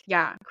like,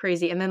 yeah,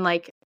 crazy. And then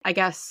like, I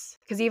guess,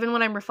 because even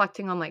when I'm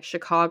reflecting on like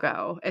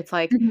Chicago, it's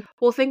like,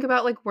 well, think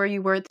about like where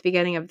you were at the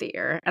beginning of the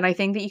year. And I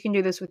think that you can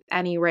do this with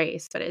any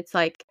race, but it's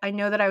like, I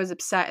know that I was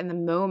upset in the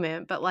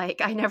moment, but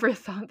like, I never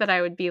thought that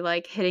I would be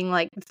like hitting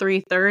like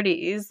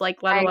 3:30s,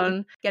 like let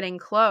alone getting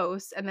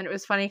close. And then it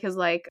was funny because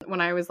like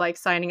when I was like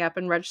signing up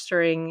and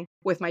registering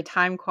with my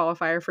time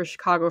qualifier for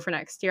Chicago for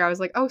next year, I was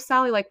like, oh,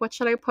 Sally, like, what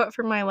should I put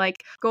for my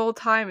like goal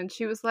time? And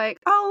she was like,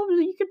 oh,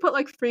 you could put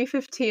like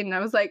 3:15. And I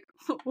was like,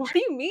 what do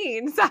you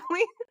mean, Sally?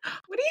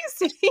 What are you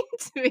saying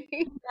to me?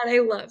 God, I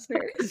love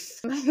her.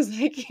 I was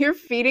like, you're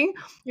feeding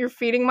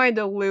my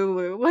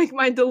delulu, like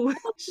my delusion.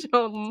 She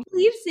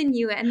believes in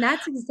you, and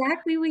that's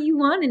exactly what you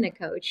want in a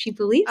coach. She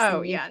believes in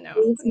you. Yeah, She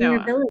believes in your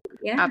ability.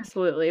 Yeah,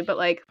 absolutely. But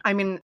like, I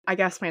mean, I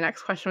guess my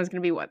next question was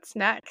going to be what's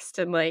next,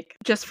 and like,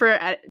 just for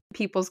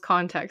people's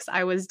context,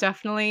 I was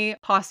definitely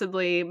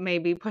possibly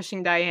maybe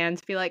pushing Diane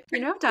to be like, you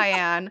know,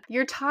 Diane,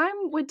 your time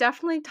would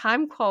definitely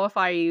time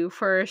qualify you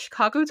for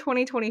Chicago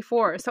 2024.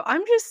 So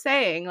I'm just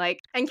saying,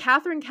 like, and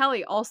Catherine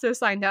Kelly also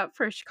signed up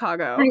for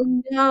Chicago. I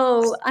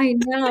know.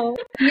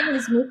 Yeah, it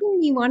was making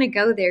me want to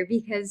go there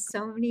because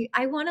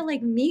I want to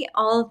like meet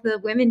all of the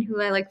women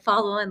who I like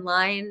follow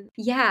online.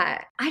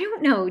 Yeah, I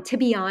don't know. To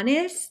be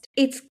honest,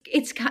 it's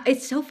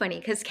so funny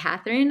because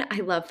Catherine, I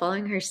love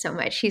following her so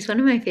much. She's one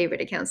of my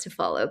favorite accounts to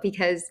follow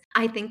because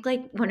I think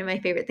like one of my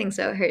favorite things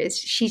about her is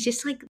she's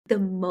just like the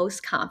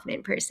most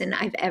confident person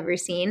I've ever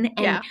seen.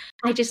 And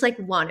I just like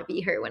want to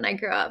be her when I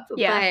grow up.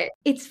 Yeah. But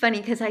it's funny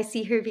because I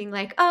see her being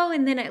like, oh,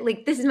 and then I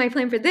like, this is my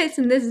plan for this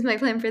and this is my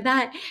plan for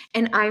that.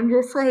 And I'm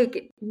just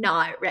like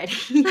not ready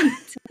to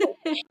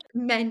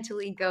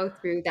mentally go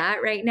through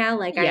that right now.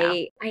 Like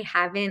I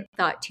haven't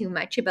thought too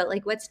much about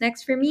like what's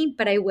next for me,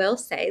 but I will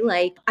say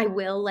like I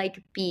will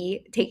like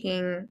be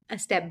taking a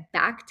step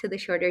back to the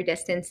shorter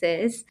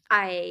distances.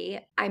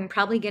 I'm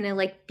probably going to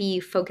like be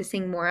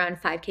focusing more on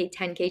 5K,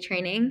 10K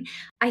training.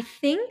 I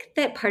think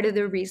that part of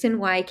the reason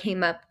why I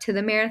came up to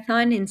the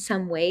marathon in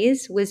some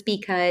ways was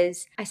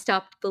because I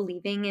stopped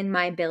believing in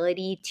my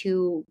ability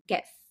to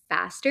get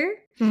faster.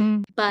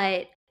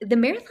 But the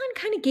marathon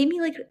kind of gave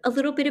me like a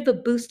little bit of a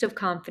boost of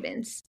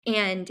confidence,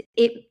 and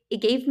it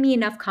gave me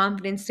enough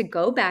confidence to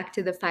go back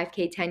to the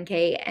 5K,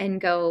 10K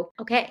and go,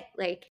 okay,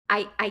 like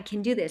I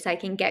can do this. I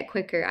can get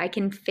quicker. I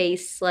can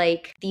face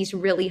like these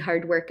really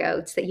hard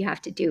workouts that you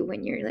have to do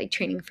when you're like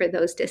training for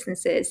those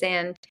distances.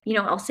 And, you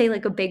know, I'll say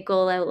like a big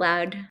goal out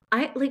loud.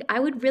 I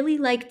would really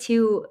like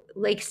to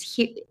like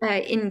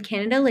in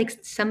Canada, like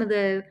some of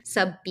the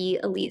sub B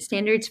elite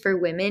standards for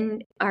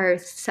women are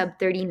sub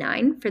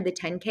 39 for the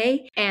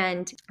 10K.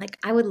 And like,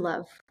 I would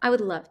love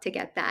to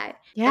get that.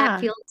 Yeah.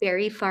 That feels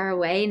very far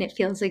away and it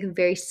feels like a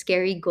very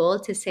scary goal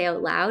to say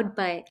out loud.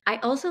 But I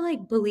also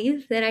like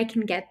believe that I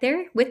can get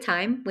there with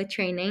time, with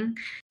training.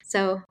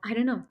 So I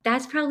don't know.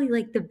 That's probably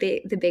like the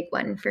big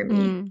one for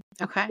me.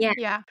 Okay. Yeah.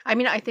 Yeah. I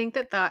mean, I think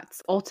that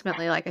that's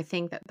ultimately like, I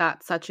think that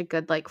that's such a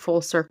good like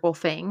full circle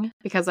thing,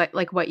 because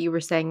like what you were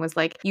saying was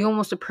like, you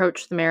almost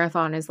approach the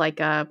marathon as like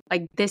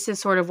this is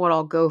sort of what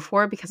I'll go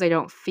for because I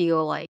don't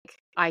feel like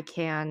I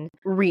can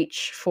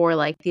reach for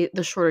like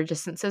the shorter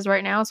distances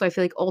right now. So I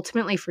feel like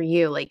ultimately for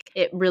you, like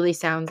it really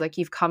sounds like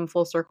you've come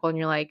full circle and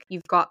you're like,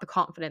 you've got the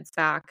confidence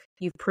back.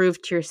 You've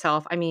proved to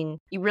yourself. I mean,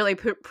 you really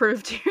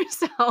proved to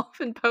yourself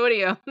and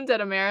podiumed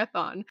at a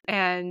marathon.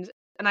 And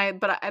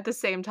but at the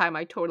same time,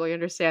 I totally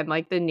understand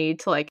like the need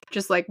to like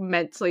just like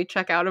mentally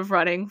check out of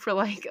running for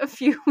like a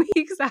few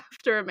weeks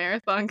after a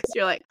marathon, because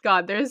you're like,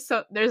 God,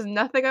 there's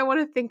nothing I want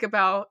to think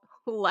about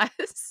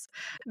less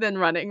than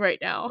running right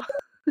now.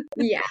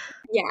 Yeah,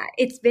 yeah,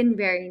 it's been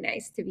very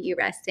nice to be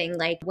resting.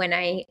 Like when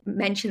I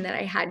mentioned that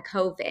I had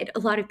COVID, a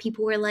lot of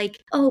people were like,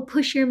 "Oh,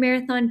 push your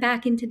marathon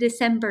back into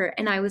December."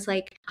 And I was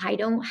like, "I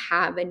don't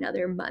have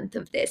another month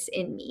of this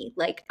in me.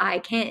 Like I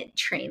can't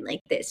train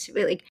like this."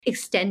 Like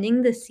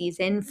extending the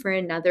season for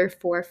another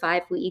 4 or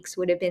 5 weeks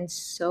would have been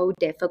so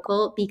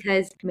difficult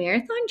because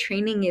marathon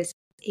training is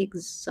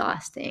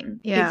exhausting.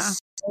 Yeah. It's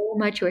so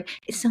much work.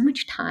 It's so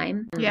much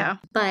time. Yeah.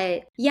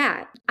 But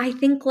yeah, I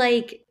think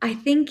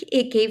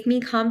it gave me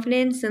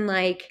confidence, and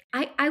like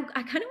I kind of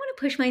want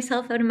to push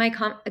myself out of my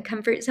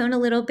comfort zone a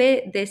little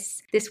bit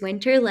this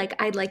winter. Like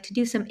I'd like to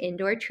do some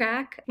indoor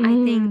track.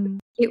 I think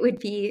it would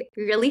be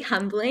really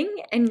humbling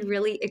and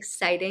really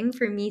exciting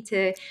for me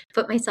to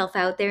put myself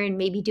out there and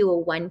maybe do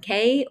a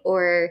 1K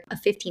or a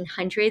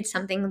 1500,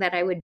 something that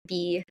I would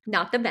be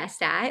not the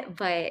best at,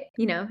 but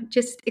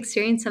just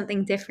experience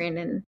something different.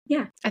 And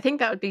yeah. I think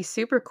that would be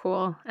super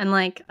cool. And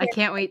like, I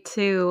can't wait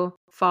to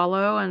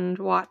follow and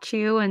watch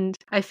you. And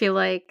I feel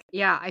like,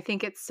 yeah, I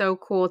think it's so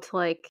cool to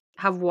like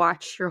have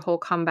watched your whole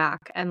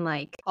comeback and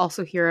like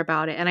also hear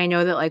about it. And I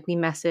know that like we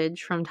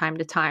message from time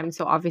to time.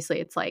 So obviously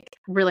it's like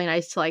really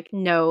nice to like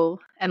know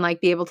and like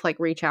be able to like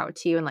reach out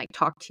to you and like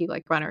talk to you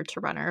like runner to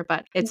runner.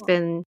 But it's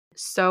been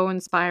so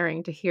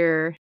inspiring to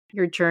hear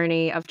your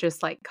journey of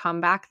just like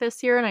comeback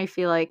this year. And I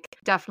feel like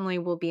definitely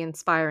will be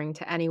inspiring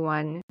to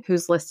anyone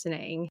who's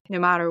listening, no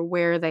matter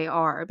where they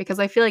are, because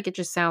I feel like it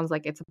just sounds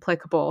like it's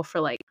applicable for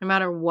like no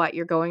matter what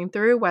you're going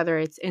through, whether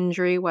it's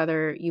injury,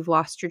 whether you've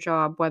lost your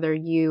job, whether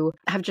you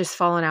have just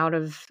fallen out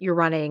of your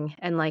running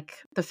and like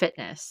the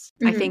fitness.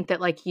 I think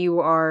that like you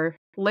are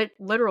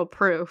literal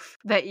proof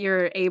that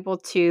you're able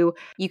to,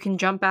 you can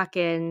jump back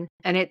in,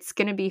 and it's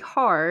going to be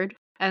hard.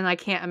 And I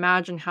can't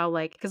imagine how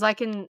like, because I'm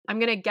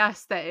going to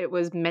guess that it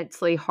was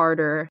mentally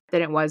harder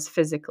than it was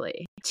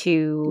physically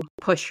to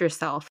push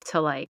yourself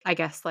to like, I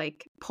guess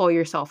like pull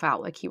yourself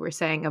out, like you were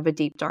saying, of a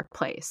deep, dark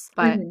place.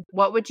 But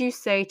what would you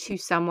say to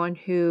someone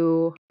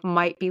who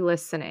might be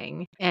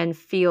listening and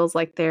feels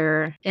like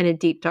they're in a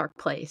deep, dark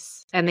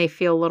place and they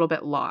feel a little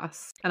bit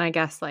lost? And I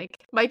guess like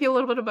might be a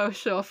little bit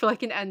emotional for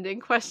like an ending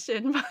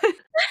question, but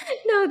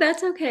No,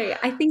 that's okay.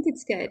 I think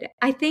it's good.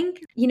 I think,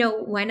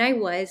 when I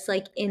was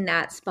like in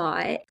that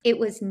spot, it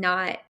was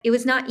not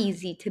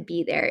easy to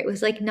be there. It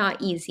was like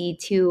not easy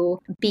to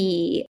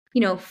be,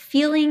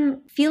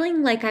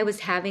 feeling like I was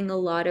having a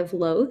lot of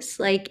lows,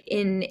 like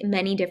in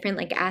many different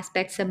like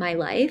aspects of my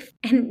life.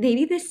 And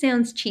maybe this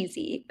sounds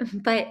cheesy,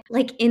 but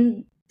like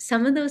in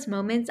some of those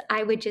moments,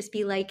 I would just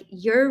be like,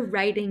 you're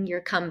writing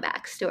your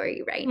comeback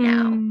story right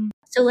now.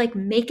 So like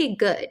make it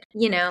good,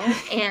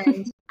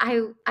 And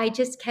I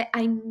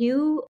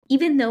knew,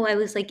 even though I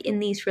was like in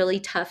these really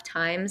tough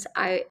times,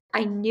 I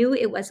knew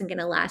it wasn't going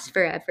to last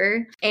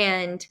forever.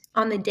 And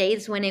on the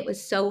days when it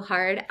was so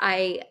hard,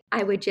 I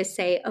would just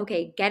say,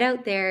 okay, get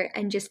out there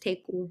and just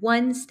take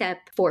one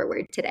step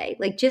forward today.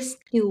 Like just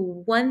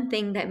do one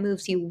thing that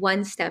moves you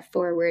one step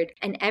forward.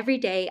 And every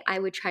day I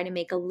would try to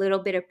make a little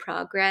bit of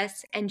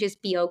progress and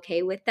just be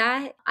okay with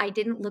that. I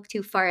didn't look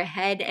too far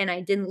ahead and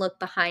I didn't look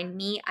behind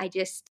me. I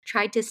just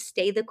tried to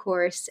stay the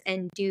course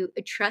and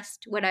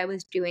trust what I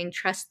was doing,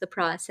 trust the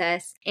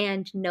process,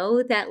 and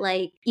know that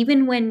like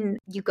even when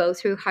you go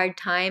through hard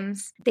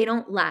times, they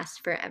don't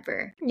last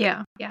forever.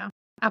 Yeah.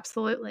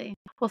 Absolutely.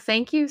 Well,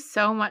 thank you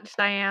so much,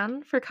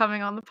 Diane, for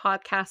coming on the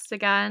podcast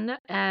again.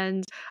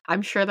 And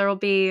I'm sure there will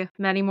be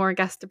many more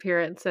guest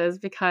appearances,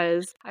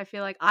 because I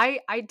feel like I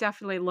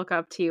definitely look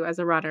up to you as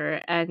a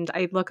runner, and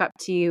I look up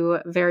to you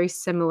very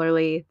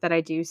similarly that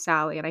I do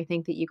Sally. And I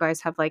think that you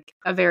guys have like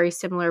a very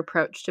similar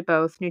approach to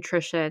both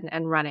nutrition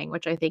and running,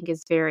 which I think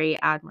is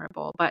very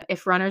admirable. But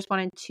if runners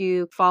wanted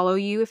to follow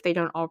you, if they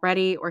don't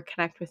already, or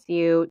connect with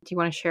you, do you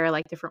want to share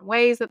like different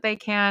ways that they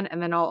can?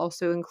 And then I'll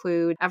also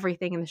include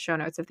everything in the show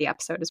notes of the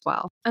episode as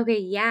well. Okay,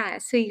 yeah.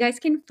 So you guys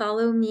can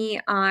follow me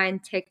on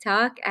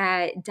TikTok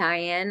at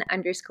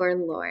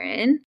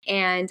Diane_Lauren.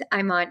 And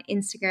I'm on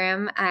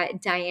Instagram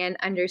at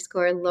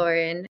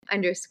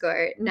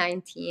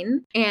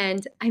Diane_Lauren_19.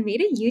 And I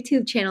made a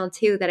YouTube channel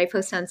too that I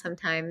post on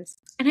sometimes.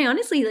 And I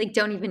honestly like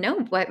don't even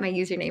know what my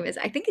username is.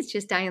 I think it's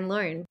just Diane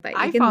Lauren. But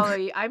I follow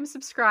you. I'm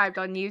subscribed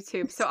on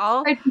YouTube. So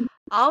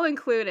I'll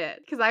include it,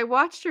 because I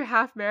watched your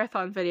half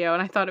marathon video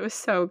and I thought it was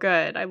so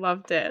good. I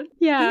loved it.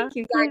 Yeah. Thank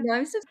you. I know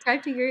I'm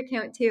subscribed to your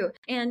account too.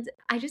 And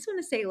I just want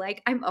to say,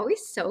 like, I'm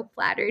always so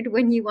flattered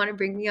when you want to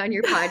bring me on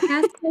your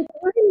podcast. Like,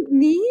 what is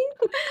me?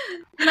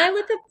 And I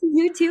look up to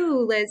you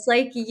too, Liz.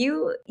 Like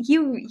you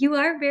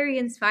are very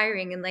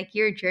inspiring, and like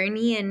your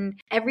journey and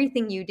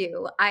everything you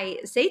do.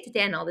 I say to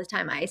Dan all the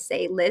time, I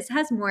say Liz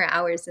has more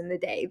hours in the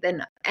day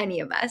than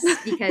any of us,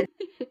 because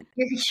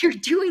you're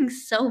doing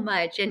so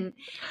much, and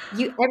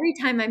every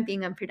time I'm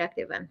being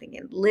unproductive, I'm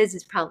thinking Liz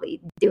is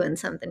probably doing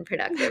something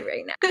productive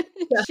right now.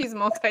 She's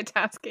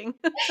multitasking.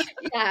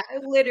 Yeah,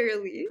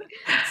 literally.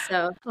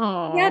 So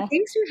yeah, Oh.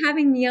 thanks for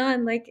having me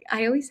on. Like,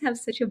 I always have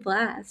such a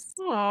blast.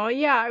 Oh,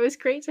 yeah, it was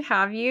great to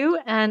have you,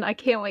 and I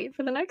can't wait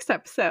for the next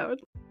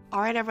episode. All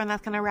right, everyone,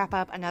 that's going to wrap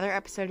up another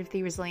episode of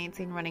the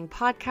Resiliency in Running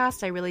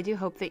podcast. I really do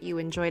hope that you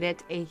enjoyed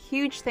it. A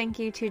huge thank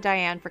you to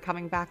Diane for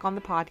coming back on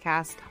the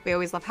podcast. We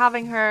always love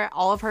having her.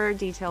 All of her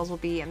details will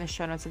be in the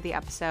show notes of the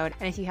episode.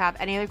 And if you have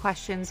any other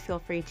questions, feel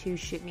free to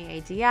shoot me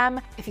a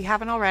DM. If you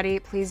haven't already,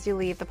 please do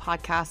leave the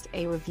podcast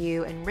a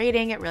review and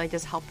rating. It really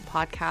does help the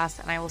podcast.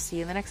 And I will see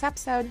you in the next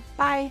episode.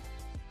 Bye.